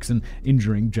James Jackson,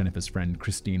 injuring Jennifer's friend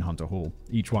Christine Hunter Hall.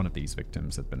 Each one of these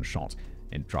victims had been shot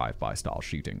in drive-by-style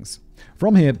shootings.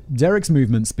 From here, Derrick's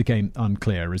movements became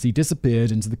unclear as he disappeared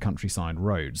into the countryside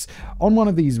roads. On one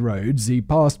of these roads, he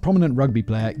passed prominent rugby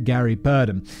player Gary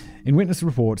Purdon. In witness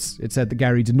reports, it said that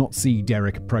Gary did not see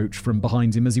Derrick approach from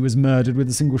behind him as he was murdered with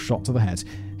a single shot to the head.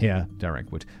 Here, Derrick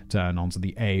would turn onto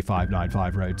the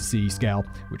A595 road to Seascale,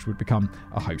 which would become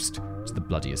a host to the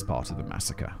bloodiest part of the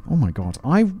massacre. Oh my god,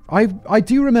 I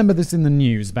do remember this in the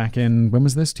news back in, when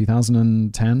was this,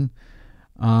 2010?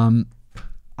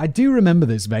 I do remember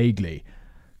this vaguely.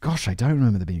 Gosh, I don't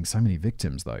remember there being so many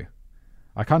victims, though.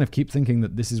 I kind of keep thinking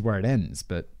that this is where it ends,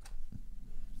 but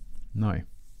no.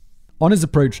 On his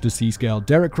approach to Seascale,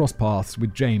 Derrick crossed paths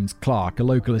with James Clark, a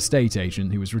local estate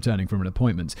agent who was returning from an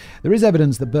appointment. There is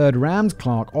evidence that Bird rammed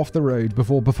Clark off the road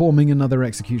before performing another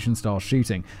execution-style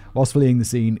shooting. Whilst fleeing the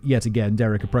scene, yet again,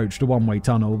 Derrick approached a one-way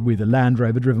tunnel with a Land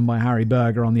Rover driven by Harry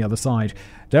Berger on the other side.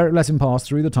 Derrick let him pass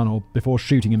through the tunnel before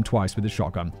shooting him twice with his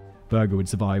shotgun. Berger would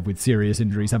survive with serious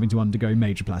injuries, having to undergo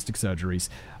major plastic surgeries.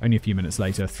 Only a few minutes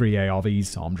later, 3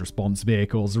 ARVs, armed response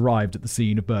vehicles, arrived at the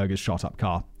scene of Berger's shot-up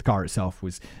car. The car itself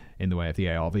was in the way of the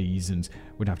ARVs and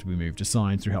would have to be moved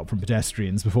aside through help from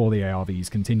pedestrians before the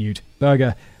ARVs continued.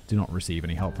 Berger did not receive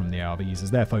any help from the ARVs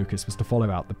as their focus was to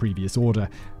follow out the previous order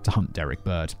to hunt Derrick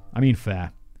Bird. I mean,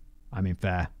 fair.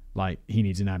 Like, he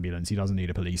needs an ambulance. He doesn't need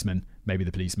a policeman. Maybe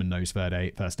the policeman knows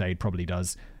first aid, probably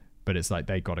does. But it's like,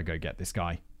 they gotta go get this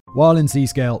guy. While in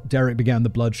Seascale, Derrick began the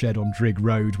bloodshed on Drigg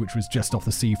Road, which was just off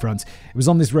the seafront. It was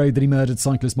on this road that he murdered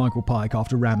cyclist Michael Pike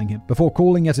after ramming him, before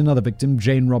calling yet another victim,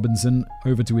 Jane Robinson,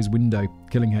 over to his window,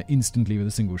 killing her instantly with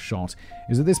a single shot.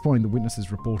 It was at this point that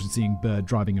witnesses reported seeing Bird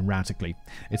driving erratically.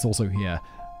 It's also here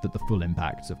that the full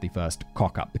impact of the first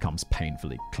cock-up becomes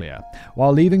painfully clear.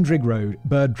 While leaving Drigg Road,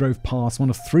 Bird drove past one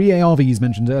of 3 ARVs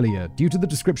mentioned earlier. Due to the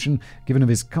description given of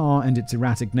his car and its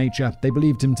erratic nature, they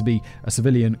believed him to be a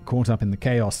civilian caught up in the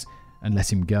chaos and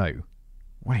let him go.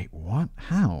 Wait, what?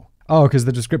 How? Oh, because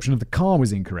the description of the car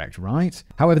was incorrect, right?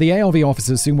 However, the ARV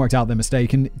officers soon worked out their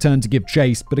mistake and turned to give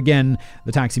chase, but again,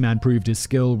 the taximan proved his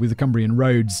skill with the Cumbrian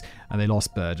roads, and they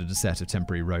lost Bird at a set of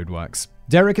temporary roadworks.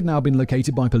 Derrick had now been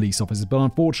located by police officers, but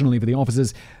unfortunately for the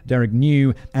officers, Derrick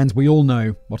knew, and we all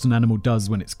know, what an animal does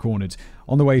when it's cornered.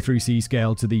 On the way through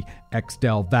Seascale to the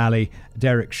Exdale Valley,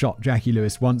 Derrick shot Jackie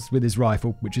Lewis once with his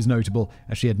rifle, which is notable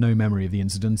as she had no memory of the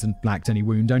incident and lacked any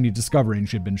wound, only discovering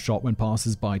she'd been shot when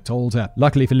passers-by told her.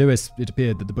 Luckily for Lewis, it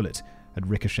appeared that the bullet had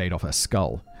ricocheted off her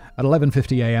skull. At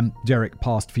 11:50 a.m., Derrick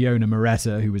passed Fiona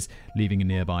Moretta, who was leaving a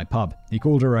nearby pub. He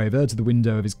called her over to the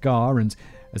window of his car and,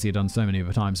 as he had done so many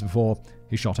other times before,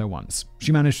 he shot her once.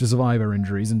 She managed to survive her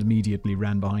injuries and immediately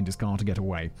ran behind his car to get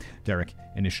away. Derrick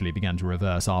initially began to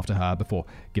reverse after her before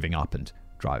giving up and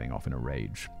driving off in a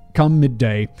rage. Come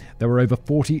midday, there were over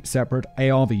 40 separate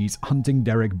ARVs hunting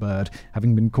Derrick Bird,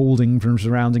 having been called in from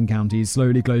surrounding counties,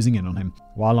 slowly closing in on him.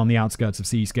 While on the outskirts of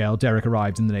Seascale, Derrick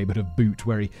arrived in the neighborhood of Boot,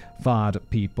 where he fired at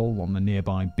people on the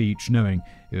nearby beach, knowing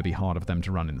it would be harder for them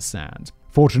to run in the sand.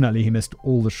 Fortunately, he missed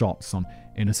all the shots on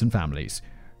innocent families,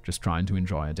 just trying to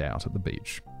enjoy a day out at the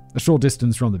beach. A short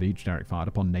distance from the beach, Derrick fired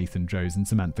upon Nathan Jones and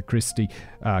Samantha Christie,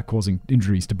 causing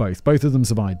injuries to both. Both of them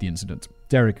survived the incident.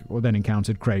 Derrick then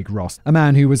encountered Craig Ross, a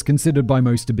man who was considered by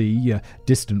most to be a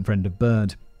distant friend of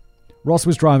Bird. Ross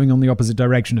was driving on the opposite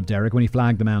direction of Derrick when he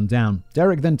flagged the man down.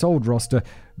 Derrick then told Ross to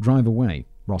drive away.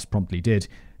 Ross promptly did.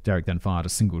 Derrick then fired a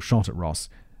single shot at Ross,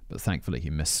 but thankfully he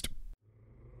missed.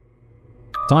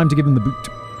 Time to give him the boot.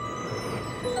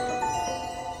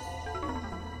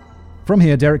 From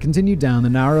here, Derrick continued down the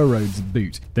narrow roads of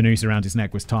Boot. The noose around his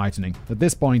neck was tightening. At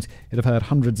this point, he'd have heard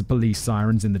hundreds of police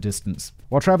sirens in the distance.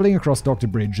 While travelling across Dr.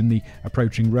 Bridge in the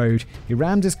approaching road, he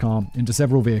rammed his car into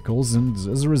several vehicles, and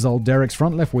as a result, Derrick's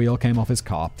front left wheel came off his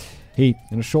car. He,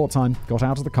 in a short time, got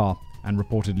out of the car and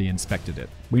reportedly inspected it.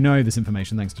 We know this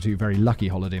information thanks to 2 very lucky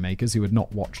holidaymakers who had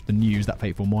not watched the news that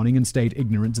fateful morning and stayed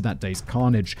ignorant of that day's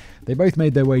carnage. They both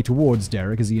made their way towards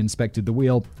Derrick as he inspected the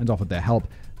wheel and offered their help,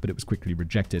 but it was quickly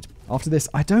rejected. After this,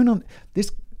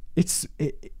 it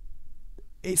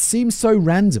seems so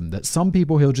random that some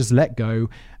people he'll just let go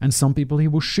and some people he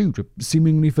will shoot,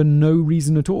 seemingly for no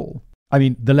reason at all.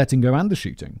 The letting go and the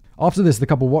shooting. After this, the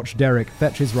couple watched Derrick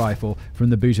fetch his rifle from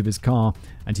the boot of his car,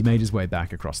 and he made his way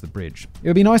back across the bridge. It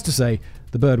would be nice to say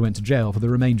the bird went to jail for the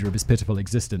remainder of his pitiful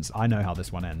existence. I know how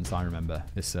this one ends. I remember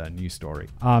this news story.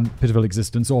 Pitiful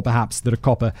existence, or perhaps that a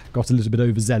copper got a little bit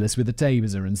overzealous with a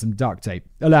taser and some duct tape.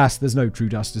 Alas, there's no true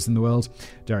justice in the world.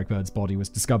 Derrick Bird's body was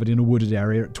discovered in a wooded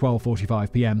area at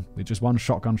 12:45 p.m. with just one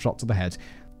shotgun shot to the head.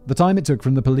 The time it took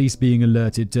from the police being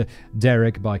alerted to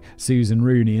Derrick by Susan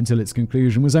Rooney until its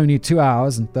conclusion was only 2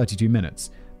 hours and 32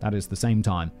 minutes. That is the same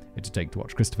time it would take to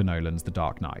watch Christopher Nolan's The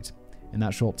Dark Knight. In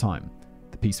that short time,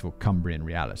 the peaceful Cumbrian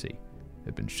reality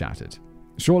had been shattered.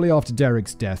 Shortly after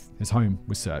Derrick's death, his home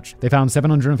was searched. They found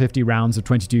 750 rounds of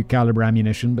 .22 caliber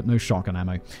ammunition, but no shotgun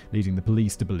ammo, leading the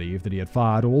police to believe that he had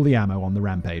fired all the ammo on the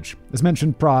rampage. As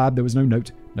mentioned prior, there was no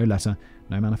note, no letter,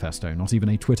 no manifesto, not even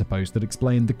a Twitter post that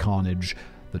explained the carnage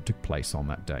that took place on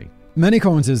that day. Many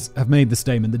commenters have made the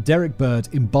statement that Derrick Bird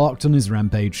embarked on his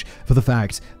rampage for the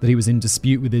fact that he was in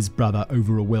dispute with his brother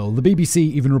over a will. The BBC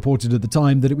even reported at the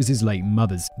time that it was his late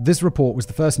mother's. This report was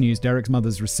the first news Derrick's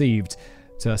mother's received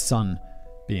to her son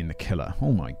being the killer.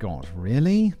 Oh my god,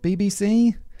 really?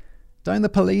 BBC? Don't the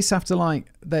police have to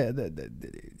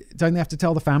don't they have to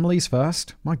tell the families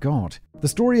first? My god. The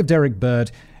story of Derrick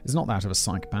Bird is not that of a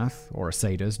psychopath or a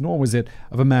sadist, nor was it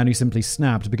of a man who simply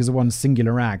snapped because of one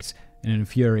singular act in an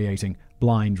infuriating,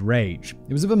 blind rage.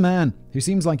 It was of a man who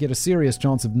seems like he had a serious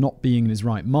chance of not being in his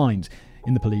right mind.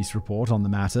 In the police report on the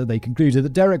matter, they concluded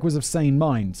that Derrick was of sane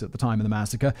mind at the time of the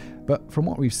massacre, but from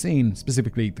what we've seen,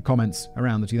 specifically the comments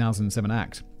around the 2007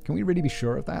 act, can we really be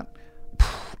sure of that?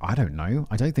 I don't know.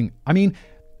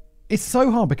 It's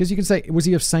so hard because you can say, was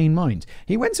he of sane mind?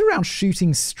 He went around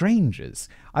shooting strangers.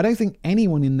 I don't think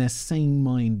anyone in their sane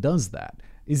mind does that.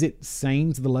 Is it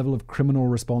sane to the level of criminal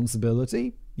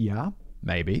responsibility? Yeah,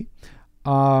 maybe.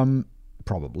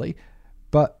 Probably.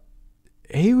 But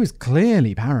he was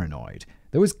clearly paranoid.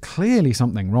 There was clearly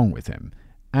something wrong with him.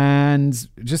 And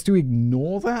just to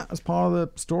ignore that as part of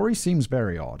the story seems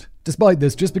very odd. Despite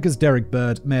this, just because Derrick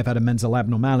Bird may have had a mental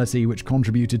abnormality which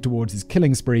contributed towards his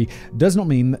killing spree, does not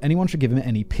mean that anyone should give him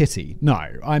any pity. No,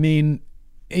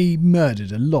 he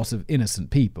murdered a lot of innocent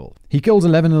people. He killed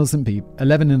 11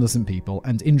 innocent people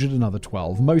and injured another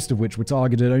 12, most of which were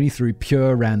targeted only through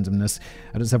pure randomness,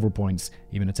 and at several points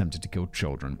even attempted to kill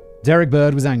children. Derrick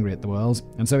Bird was angry at the world,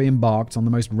 and so he embarked on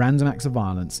the most random acts of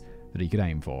violence that he could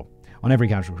aim for. On every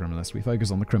Casual Criminalist, we focus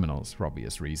on the criminals for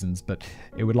obvious reasons, but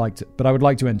I would like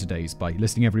to end today's by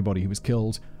listing everybody who was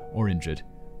killed or injured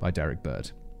by Derrick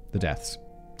Bird. The deaths: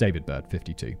 David Bird,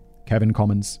 52, Kevin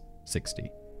Commons,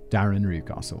 60, Darren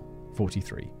Rewcastle,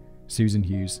 43, Susan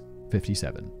Hughes,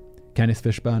 57, Kenneth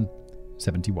Fishburne,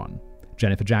 71,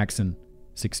 Jennifer Jackson,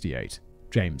 68,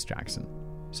 James Jackson,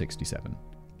 67,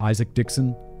 Isaac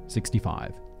Dixon,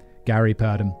 65, Gary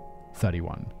Purdom,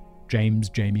 31, James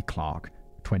Jamie Clark,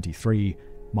 23,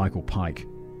 Michael Pike,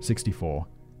 64,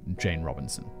 and Jane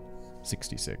Robinson,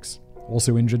 66.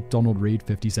 Also injured: Donald Reed,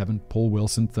 57, Paul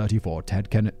Wilson, 34,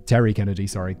 Terry Kennedy,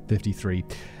 53,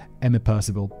 Emma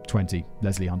Percival, 20,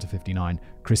 Leslie Hunter, 59,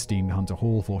 Christine Hunter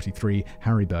Hall, 43,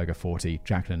 Harry Berger, 40,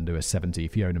 Jacqueline Lewis, 70,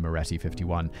 Fiona Moretti,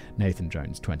 51, Nathan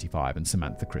Jones, 25, and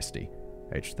Samantha Christie,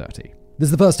 aged 30. This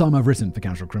is the first time I've written for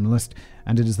Casual Criminalist,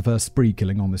 and it is the first spree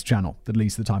killing on this channel, at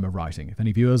least the time of writing. If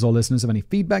any viewers or listeners have any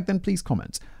feedback, then please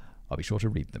comment. I'll be sure to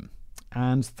read them.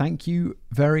 And thank you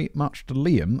very much to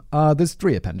Liam. There's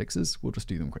 3 appendixes. We'll just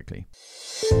do them quickly.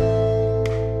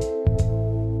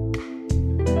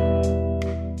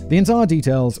 The entire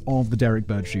details of the Derrick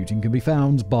Bird shooting can be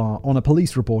found on a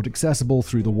police report accessible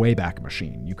through the Wayback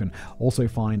Machine. You can also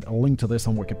find a link to this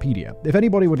on Wikipedia. If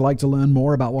anybody would like to learn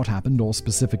more about what happened, or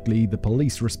specifically the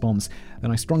police response,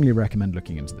 then I strongly recommend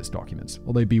looking into this document.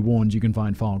 Although be warned, you can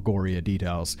find far gorier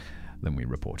details than we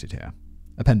reported here.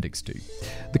 Appendix 2.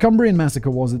 The Cumbrian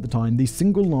Massacre was at the time the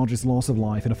single largest loss of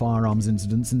life in a firearms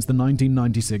incident since the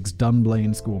 1996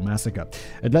 Dunblane School Massacre.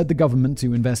 It led the government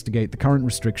to investigate the current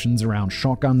restrictions around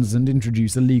shotguns and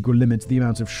introduce a legal limit to the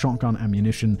amount of shotgun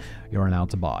ammunition you're allowed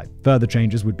to buy. Further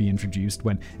changes would be introduced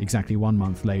when, exactly 1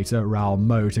 month later, Raoul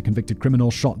Moat, a convicted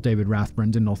criminal, shot David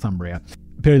Rathbrand in Northumbria.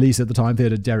 Police at the time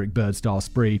feared a Derrick Bird-style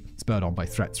spree, spurred on by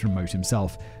threats from Moat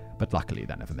himself, but luckily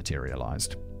that never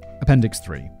materialised. Appendix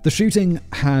 3. The shooting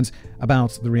had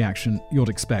about the reaction you'd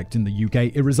expect in the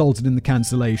UK. It resulted in the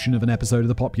cancellation of an episode of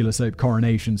the popular soap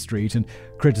Coronation Street and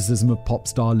criticism of pop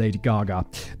star Lady Gaga.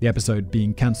 The episode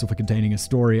being cancelled for containing a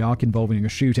story arc involving a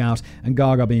shootout, and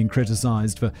Gaga being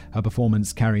criticised for her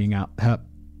performance carried out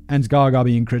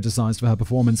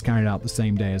the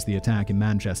same day as the attack in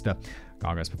Manchester.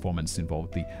 Gaga's performance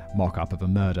involved the mock-up of a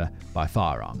murder by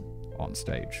firearm on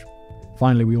stage.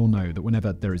 Finally, we all know that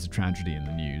whenever there is a tragedy in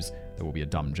the news, there will be a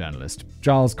dumb journalist.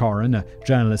 Giles Corran, a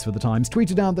journalist for The Times,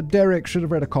 tweeted out that Derrick should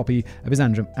have read a copy of his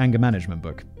anger management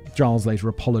book. Giles later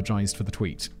apologized for the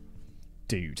tweet.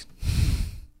 Dude.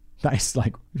 That is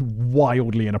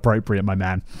wildly inappropriate, my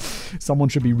man. Someone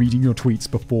should be reading your tweets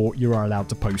before you are allowed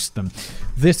to post them.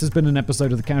 This has been an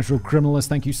episode of The Casual Criminalist.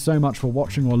 Thank you so much for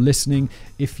watching or listening.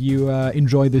 If you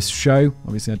enjoy this show,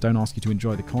 obviously I don't ask you to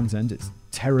enjoy the content. It's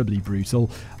terribly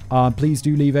brutal. Please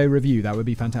do leave a review. That would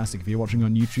be fantastic. If you're watching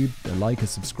on YouTube, a like, a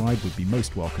subscribe would be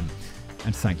most welcome.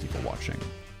 And thank you for watching.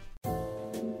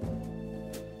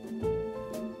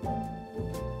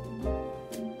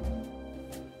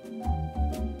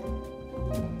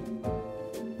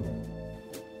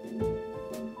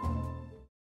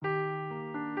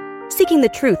 Seeking the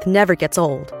truth never gets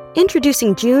old.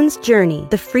 Introducing June's Journey,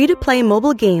 the free-to-play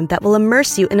mobile game that will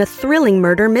immerse you in a thrilling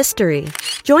murder mystery.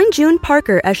 Join June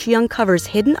Parker as she uncovers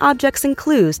hidden objects and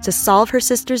clues to solve her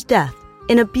sister's death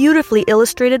in a beautifully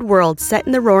illustrated world set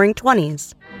in the Roaring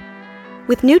 '20s.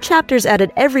 With new chapters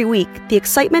added every week, the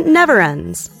excitement never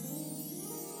ends.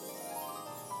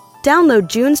 Download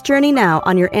June's Journey now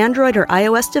on your Android or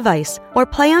iOS device, or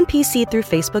play on PC through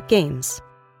Facebook Games.